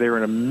Mexico where they're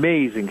in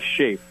amazing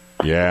shape.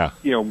 Yeah.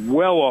 You know,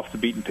 well off the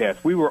beaten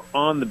path. We were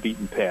on the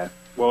beaten path.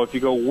 Well, if you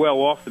go well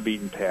off the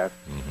beaten path,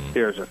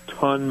 there's a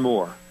ton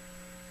more.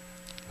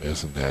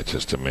 Isn't that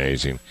just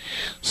amazing?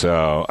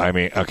 So, I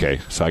mean, okay,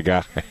 so I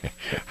got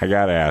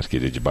to ask you,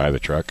 did you buy the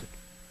truck?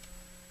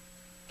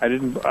 I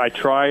didn't. I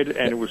tried,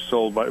 and it was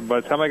sold. By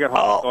the time I got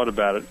home, I thought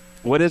about it.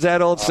 What is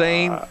that old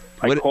saying?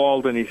 I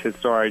called, and he said,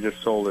 sorry, I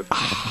just sold it.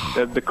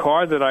 The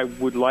car that I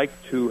would like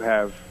to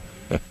have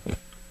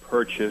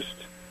purchased,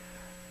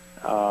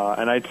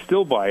 and I'd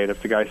still buy it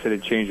if the guy said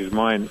he'd change his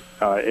mind,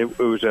 it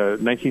was a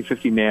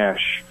 1950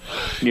 Nash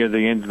near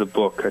the end of the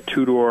book, a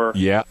two-door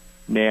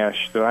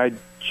Nash that I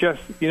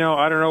just, you know,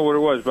 I don't know what it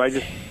was,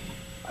 but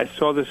I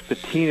saw this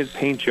patinaed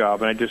paint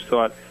job, and I just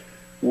thought,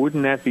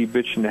 wouldn't that be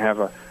bitching to have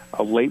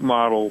a late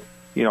model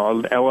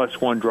an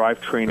LS1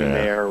 drivetrain in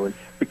there,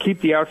 but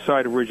keep the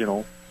outside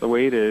original the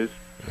way it is,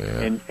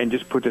 and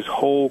just put this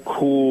whole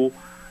cool,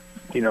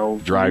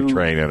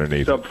 drivetrain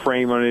underneath,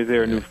 subframe underneath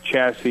there, new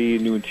chassis,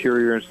 new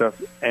interior and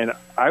stuff. And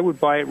I would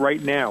buy it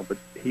right now, but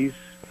he's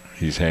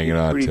hanging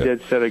on pretty to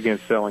dead set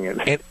against selling it.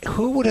 And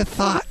who would have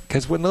thought?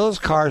 Because when those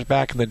cars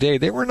back in the day,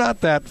 they were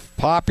not that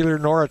popular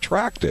nor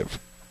attractive.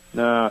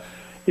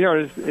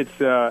 It's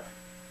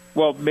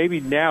well,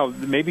 maybe now,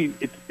 maybe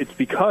it's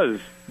because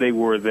they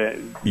were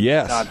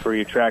not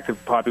very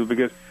attractive, popular,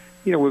 because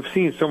we've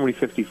seen so many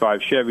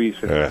 55 Chevys,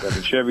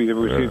 57 Chevys,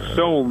 we've seen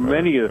so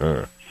many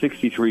of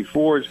 63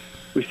 Fords.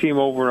 We see them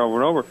over and over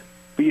and over.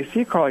 But you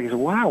see a car like this,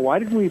 wow, why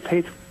didn't we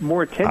pay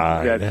more attention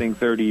to that thing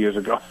 30 years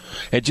ago?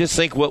 And just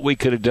think what we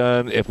could have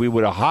done if we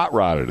would have hot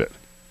rodded it.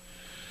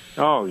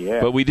 Oh,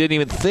 yeah. But we didn't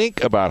even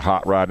think about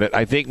hot rodding it.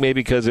 I think maybe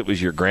because it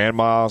was your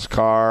grandma's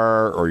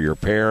car or your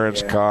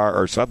parents' car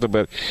or something.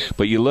 But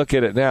you look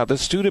at it now, the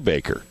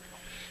Studebaker,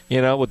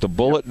 with the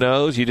bullet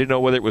nose, you didn't know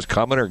whether it was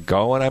coming or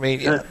going. I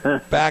mean,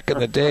 back in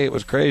the day, it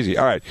was crazy.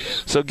 All right,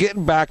 so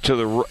getting back to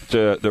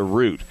the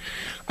route,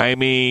 I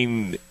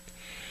mean,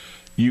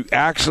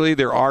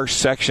 there are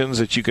sections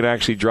that you can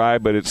actually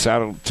drive, but it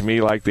sounded to me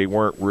like they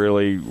weren't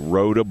really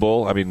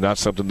roadable. I mean, not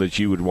something that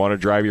you would want to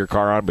drive your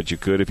car on, but you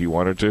could if you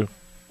wanted to.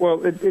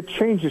 Well, it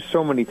changes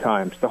so many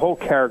times. The whole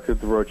character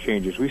of the road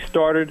changes. We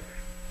started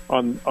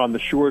on the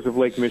shores of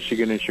Lake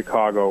Michigan in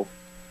Chicago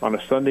on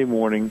a Sunday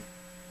morning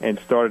and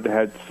started to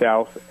head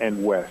south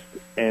and west.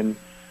 And,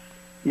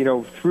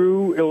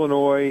 through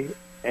Illinois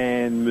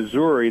and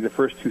Missouri, the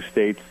first two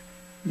states,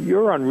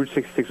 you're on Route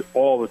 66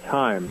 all the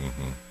time.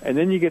 Mm-hmm. And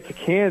then you get to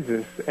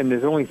Kansas, and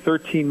there's only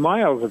 13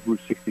 miles of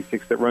Route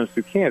 66 that runs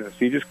through Kansas.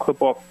 So you just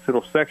clip off the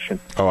little section.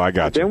 Oh, I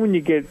got you. Then when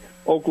you get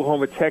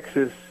Oklahoma,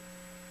 Texas,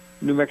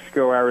 New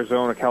Mexico,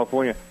 Arizona,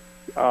 California,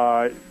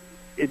 you're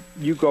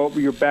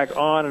back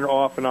on and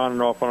off and on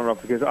and off and on and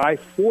off, because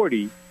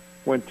I-40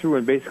 went through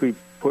and basically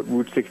put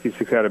Route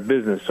 66 out of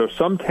business. So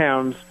some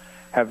towns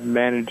have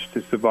managed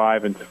to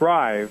survive and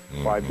thrive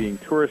by being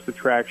tourist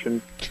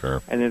attractions.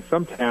 Sure. And then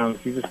some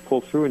towns, you just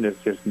pull through and there's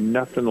just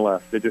nothing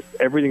left.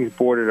 Everything's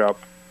boarded up.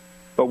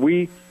 But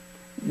we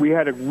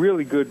had a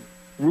really good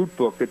route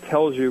book that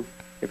tells you,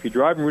 if you're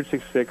driving Route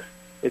 66,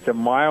 it's a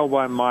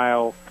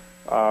mile-by-mile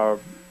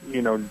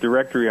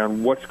directory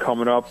on what's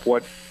coming up,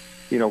 what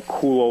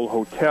cool old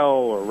hotel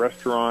or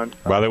restaurant.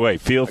 By the way,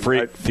 feel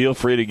free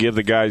to give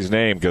the guy's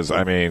name, because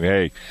I mean,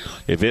 hey,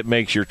 if it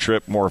makes your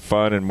trip more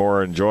fun and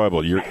more enjoyable,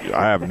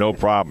 I have no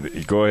problem.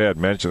 Go ahead,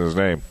 mention his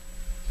name.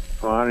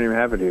 Well, I don't even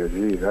have it here.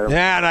 Jeez,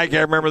 and I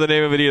can't remember the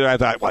name of it either. I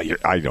thought, well,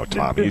 I know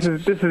Tom. This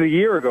is a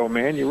year ago,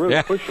 man. You're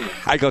really pushing me.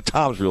 I go,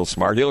 Tom's real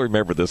smart. He'll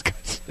remember this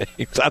guy's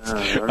name. So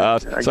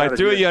I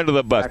threw you under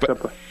the bus.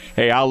 But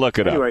hey, I'll look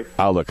it up.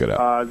 I'll look it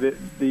up.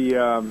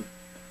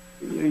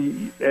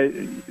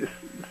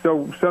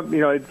 So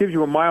it gives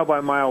you a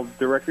mile-by-mile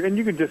directory, and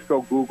you can just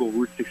go Google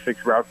Route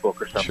 66 route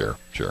book or something.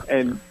 Sure.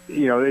 And,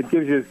 it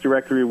gives you this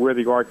directory of where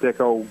the Art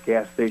Deco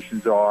gas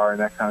stations are and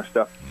that kind of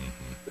stuff.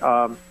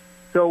 Mm-hmm.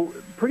 So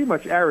pretty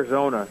much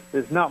Arizona,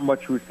 there's not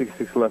much Route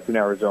 66 left in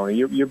Arizona.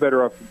 You're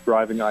better off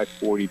driving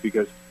I-40,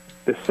 because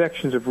the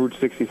sections of Route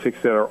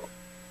 66 that are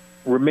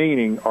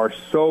remaining are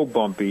so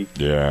bumpy.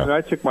 Yeah.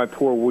 I took my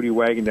poor Woody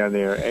wagon down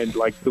there, and,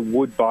 the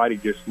wood body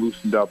just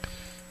loosened up.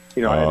 I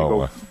had to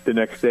go the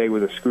next day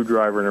with a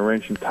screwdriver and a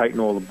wrench and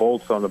tighten all the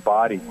bolts on the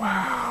body.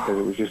 Wow.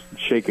 Because it was just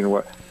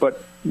shaking.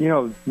 But,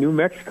 New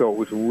Mexico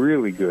was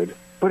really good.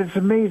 But it's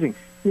amazing.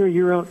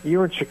 You're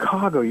in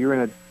Chicago. You're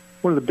in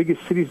one of the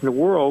biggest cities in the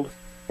world.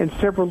 And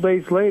several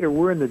days later,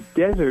 we're in the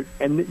desert.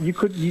 And you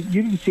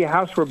didn't see a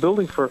house or a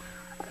building for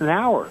an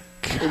hour.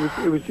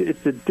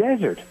 It's a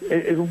desert.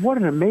 What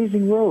an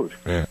amazing road.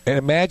 Yeah. And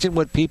imagine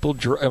what people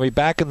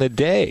back in the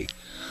day.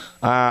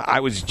 I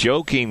was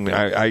joking.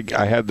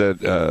 I had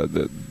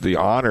the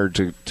honor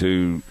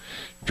to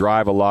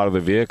drive a lot of the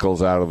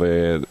vehicles out of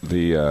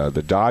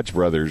the Dodge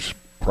Brothers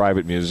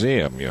private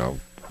museum.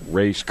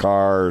 Race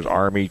cars,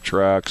 army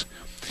trucks.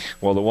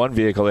 Well, the one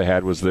vehicle they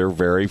had was their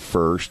very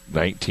first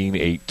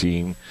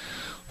 1918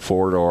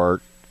 four-door,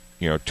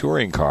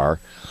 touring car.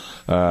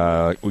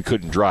 We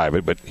couldn't drive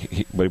it, but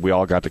we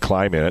all got to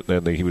climb in it.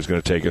 And then he was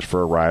going to take us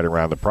for a ride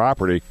around the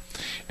property.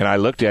 And I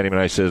looked at him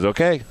and I says,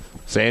 "Okay,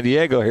 San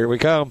Diego, here we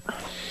come."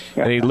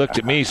 And he looked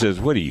at me, he says,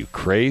 "What are you,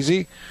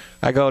 crazy?"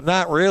 I go,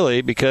 "Not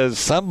really, because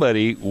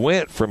somebody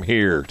went from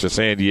here to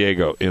San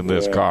Diego in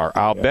this car.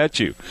 I'll bet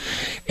you."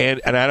 And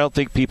I don't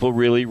think people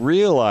really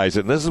realize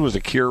it. And this was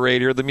a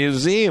curator of the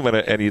museum,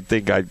 and you'd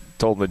think I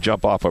told him to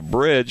jump off a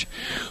bridge.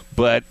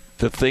 But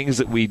the things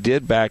that we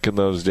did back in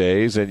those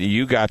days, and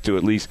you got to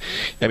at least,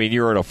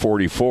 you were in a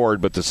 40 Ford,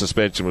 but the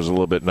suspension was a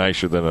little bit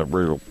nicer than a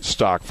real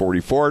stock 40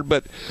 Ford,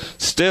 but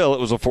still,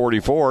 it was a 40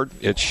 Ford.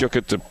 It shook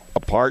it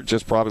apart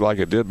just probably like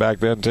it did back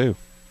then, too.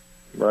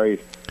 Right.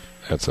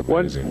 That's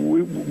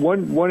amazing.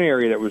 One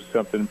area that was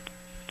something,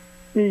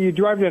 you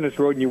drive down this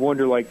road and you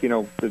wonder,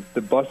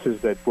 the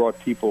buses that brought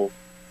people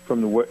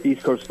from the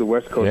East Coast to the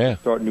West Coast to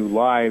start new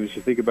lives.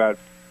 You think about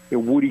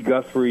Woody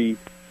Guthrie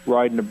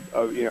riding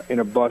in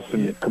a bus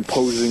and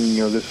composing,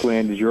 this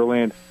land is your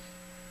land.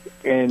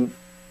 And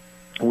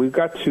we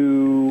got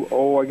to,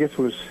 I guess it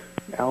was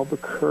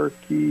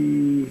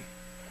Albuquerque,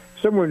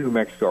 somewhere in New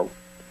Mexico,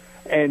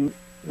 and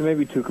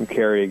maybe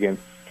Tucumcari again.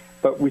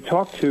 But we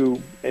talked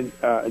to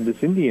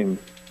this Indian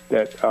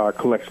that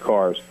collects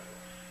cars,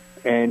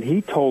 and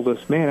he told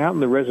us, man, out in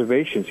the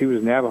reservations, he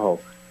was Navajo,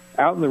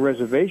 out in the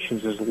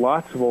reservations, there's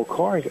lots of old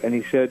cars. And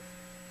he said,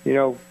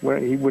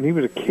 when he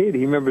was a kid,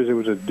 he remembers there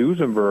was a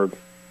Duesenberg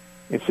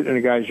and sitting in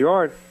a guy's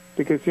yard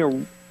because,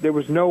 there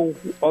was no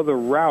other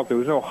route. There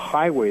was no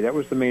highway. That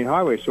was the main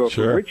highway. So if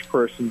a rich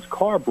person's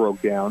car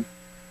broke down,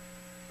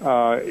 they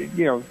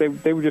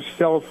would just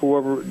sell it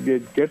for whoever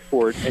they'd get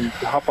for it and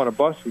hop on a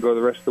bus and go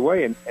the rest of the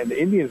way. And the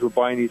Indians were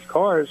buying these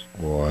cars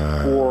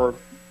for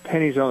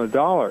pennies on the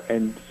dollar,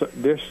 and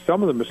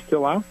some of them are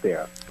still out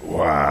there.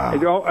 Wow.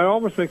 It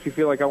almost makes me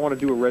feel like I want to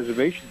do a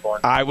reservation barn.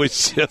 I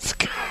was just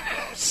going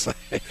to say,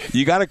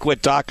 you got to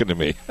quit talking to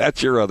me.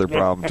 That's your other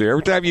problem, too.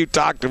 Every time you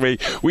talk to me,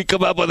 we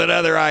come up with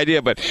another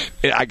idea. But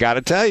I got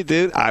to tell you,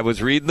 dude, I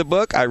was reading the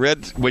book. I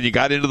read when you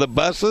got into the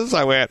buses,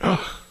 I went,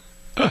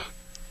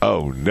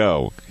 oh,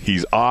 no,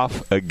 he's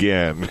off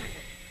again.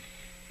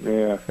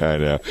 Yeah. I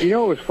know. It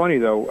was funny,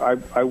 though.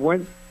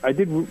 I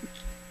did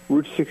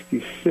Route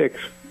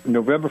 66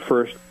 November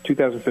 1st,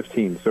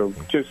 2015. So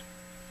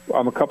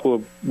I'm a couple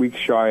of weeks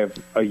shy of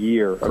a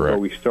year ago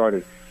we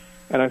started.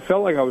 And I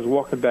felt like I was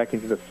walking back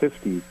into the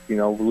 50s,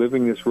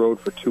 living this road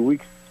for 2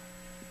 weeks.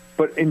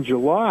 But in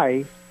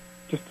July,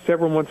 just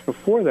several months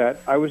before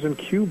that, I was in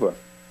Cuba.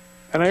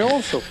 And I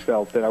also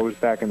felt that I was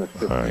back in the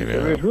 50s. I mean,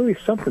 it was really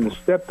something to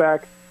step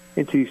back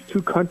into these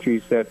two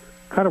countries that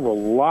kind of were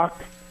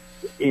locked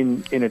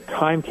in a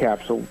time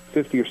capsule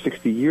 50 or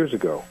 60 years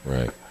ago.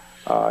 Right.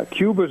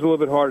 Cuba is a little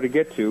bit harder to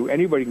get to.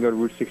 Anybody can go to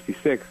Route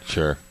 66.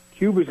 Sure.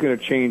 Cuba's going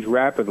to change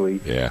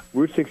rapidly. Yeah.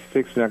 Route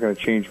 66 is not going to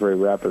change very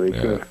rapidly.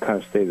 It's going to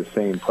kind of stay the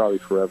same probably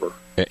forever.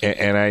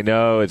 And I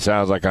know it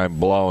sounds like I'm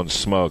blowing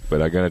smoke, but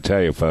I'm going to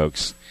tell you,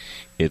 folks,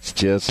 it's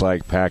just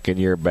like packing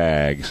your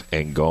bags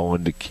and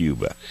going to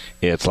Cuba.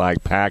 It's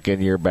like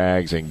packing your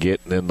bags and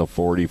getting in the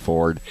 40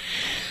 Ford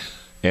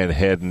and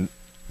heading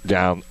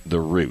down the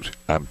route.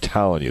 I'm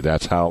telling you,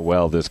 that's how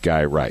well this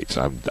guy writes.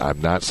 I'm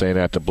not saying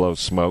that to blow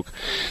smoke,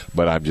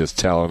 but I'm just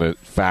telling it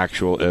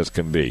factual as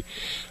can be.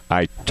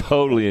 I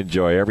totally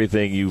enjoy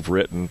everything you've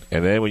written,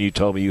 and then when you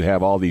told me you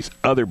have all these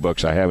other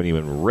books I haven't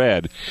even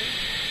read,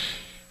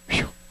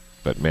 whew,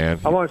 but man,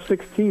 I'm on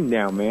 16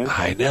 now, man.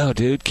 I know,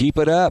 dude. Keep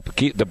it up.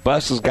 The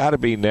bus has got to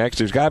be next.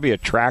 There's got to be a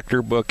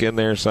tractor book in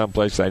there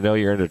someplace. I know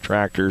you're into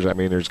tractors.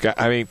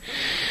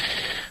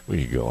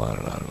 We could go on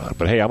and on and on.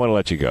 But, hey, I'm going to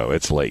let you go.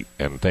 It's late.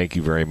 And thank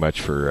you very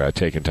much for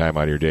taking time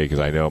out of your day because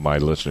I know my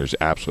listeners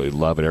absolutely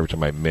love it. Every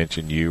time I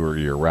mention you or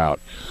your route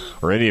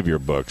or any of your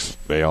books,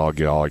 they all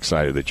get all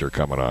excited that you're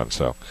coming on.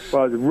 So,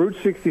 well, the Route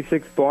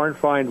 66 Barn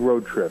Find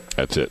Road Trip.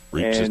 That's it,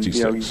 Route 66.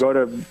 You go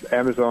to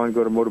Amazon,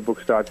 go to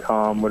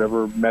motorbooks.com,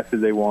 whatever method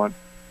they want.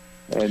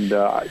 And,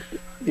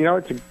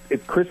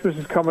 Christmas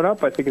is coming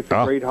up. I think it's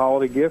a great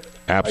holiday gift.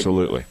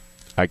 Absolutely.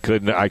 I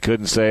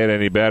couldn't say it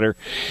any better.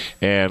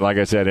 And like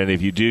I said, and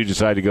if you do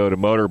decide to go to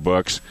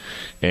Motorbooks,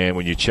 and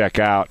when you check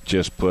out,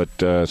 just put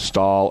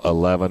Stahl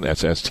 11. That's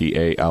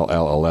STALL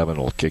 11.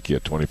 It'll kick you a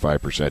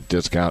 25%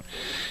 discount,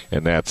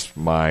 and that's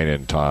mine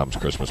and Tom's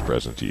Christmas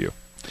present to you.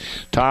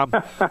 Tom,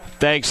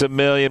 thanks a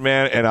million,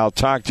 man, and I'll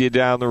talk to you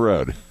down the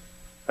road.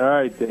 All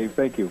right, Dave.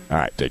 Thank you. All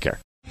right, take care.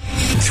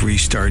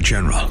 3-star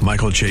General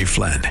Michael J.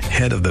 Flynn,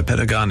 head of the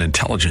Pentagon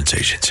Intelligence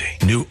Agency,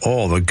 knew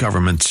all the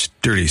government's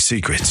dirty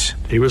secrets.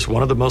 He was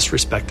one of the most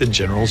respected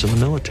generals in the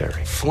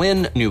military.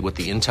 Flynn knew what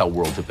the intel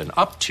world had been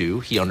up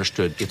to. He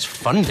understood its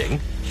funding.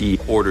 He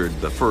ordered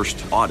the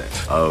first audit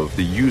of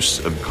the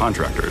use of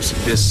contractors.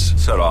 This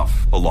set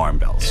off alarm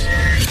bells.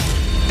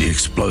 The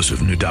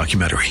explosive new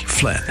documentary,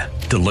 Flynn,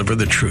 Deliver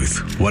the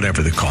Truth,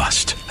 Whatever the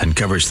Cost,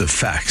 uncovers the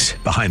facts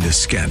behind this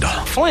scandal.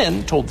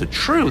 Flynn told the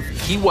truth.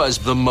 He was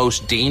the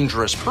most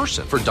dangerous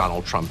person for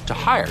Donald Trump to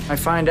hire. I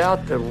find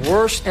out the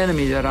worst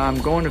enemy that I'm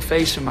going to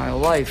face in my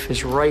life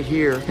is right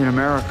here in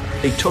America.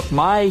 They took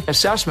my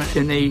assessment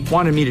and they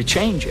wanted me to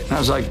change it. And I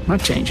was like, I'm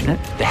not changing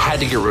it. They had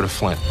to get rid of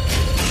Flynn.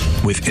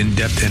 With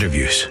in-depth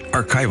interviews,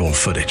 archival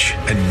footage,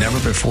 and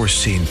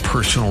never-before-seen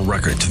personal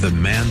records of the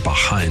man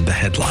behind the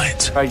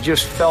headlines. I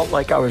just felt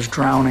like I was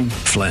drowning.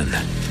 Flynn,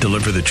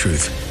 Deliver the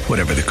Truth,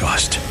 Whatever the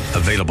Cost.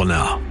 Available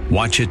now.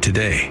 Watch it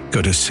today.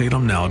 Go to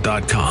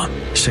salemnow.com.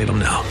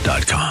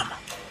 salemnow.com.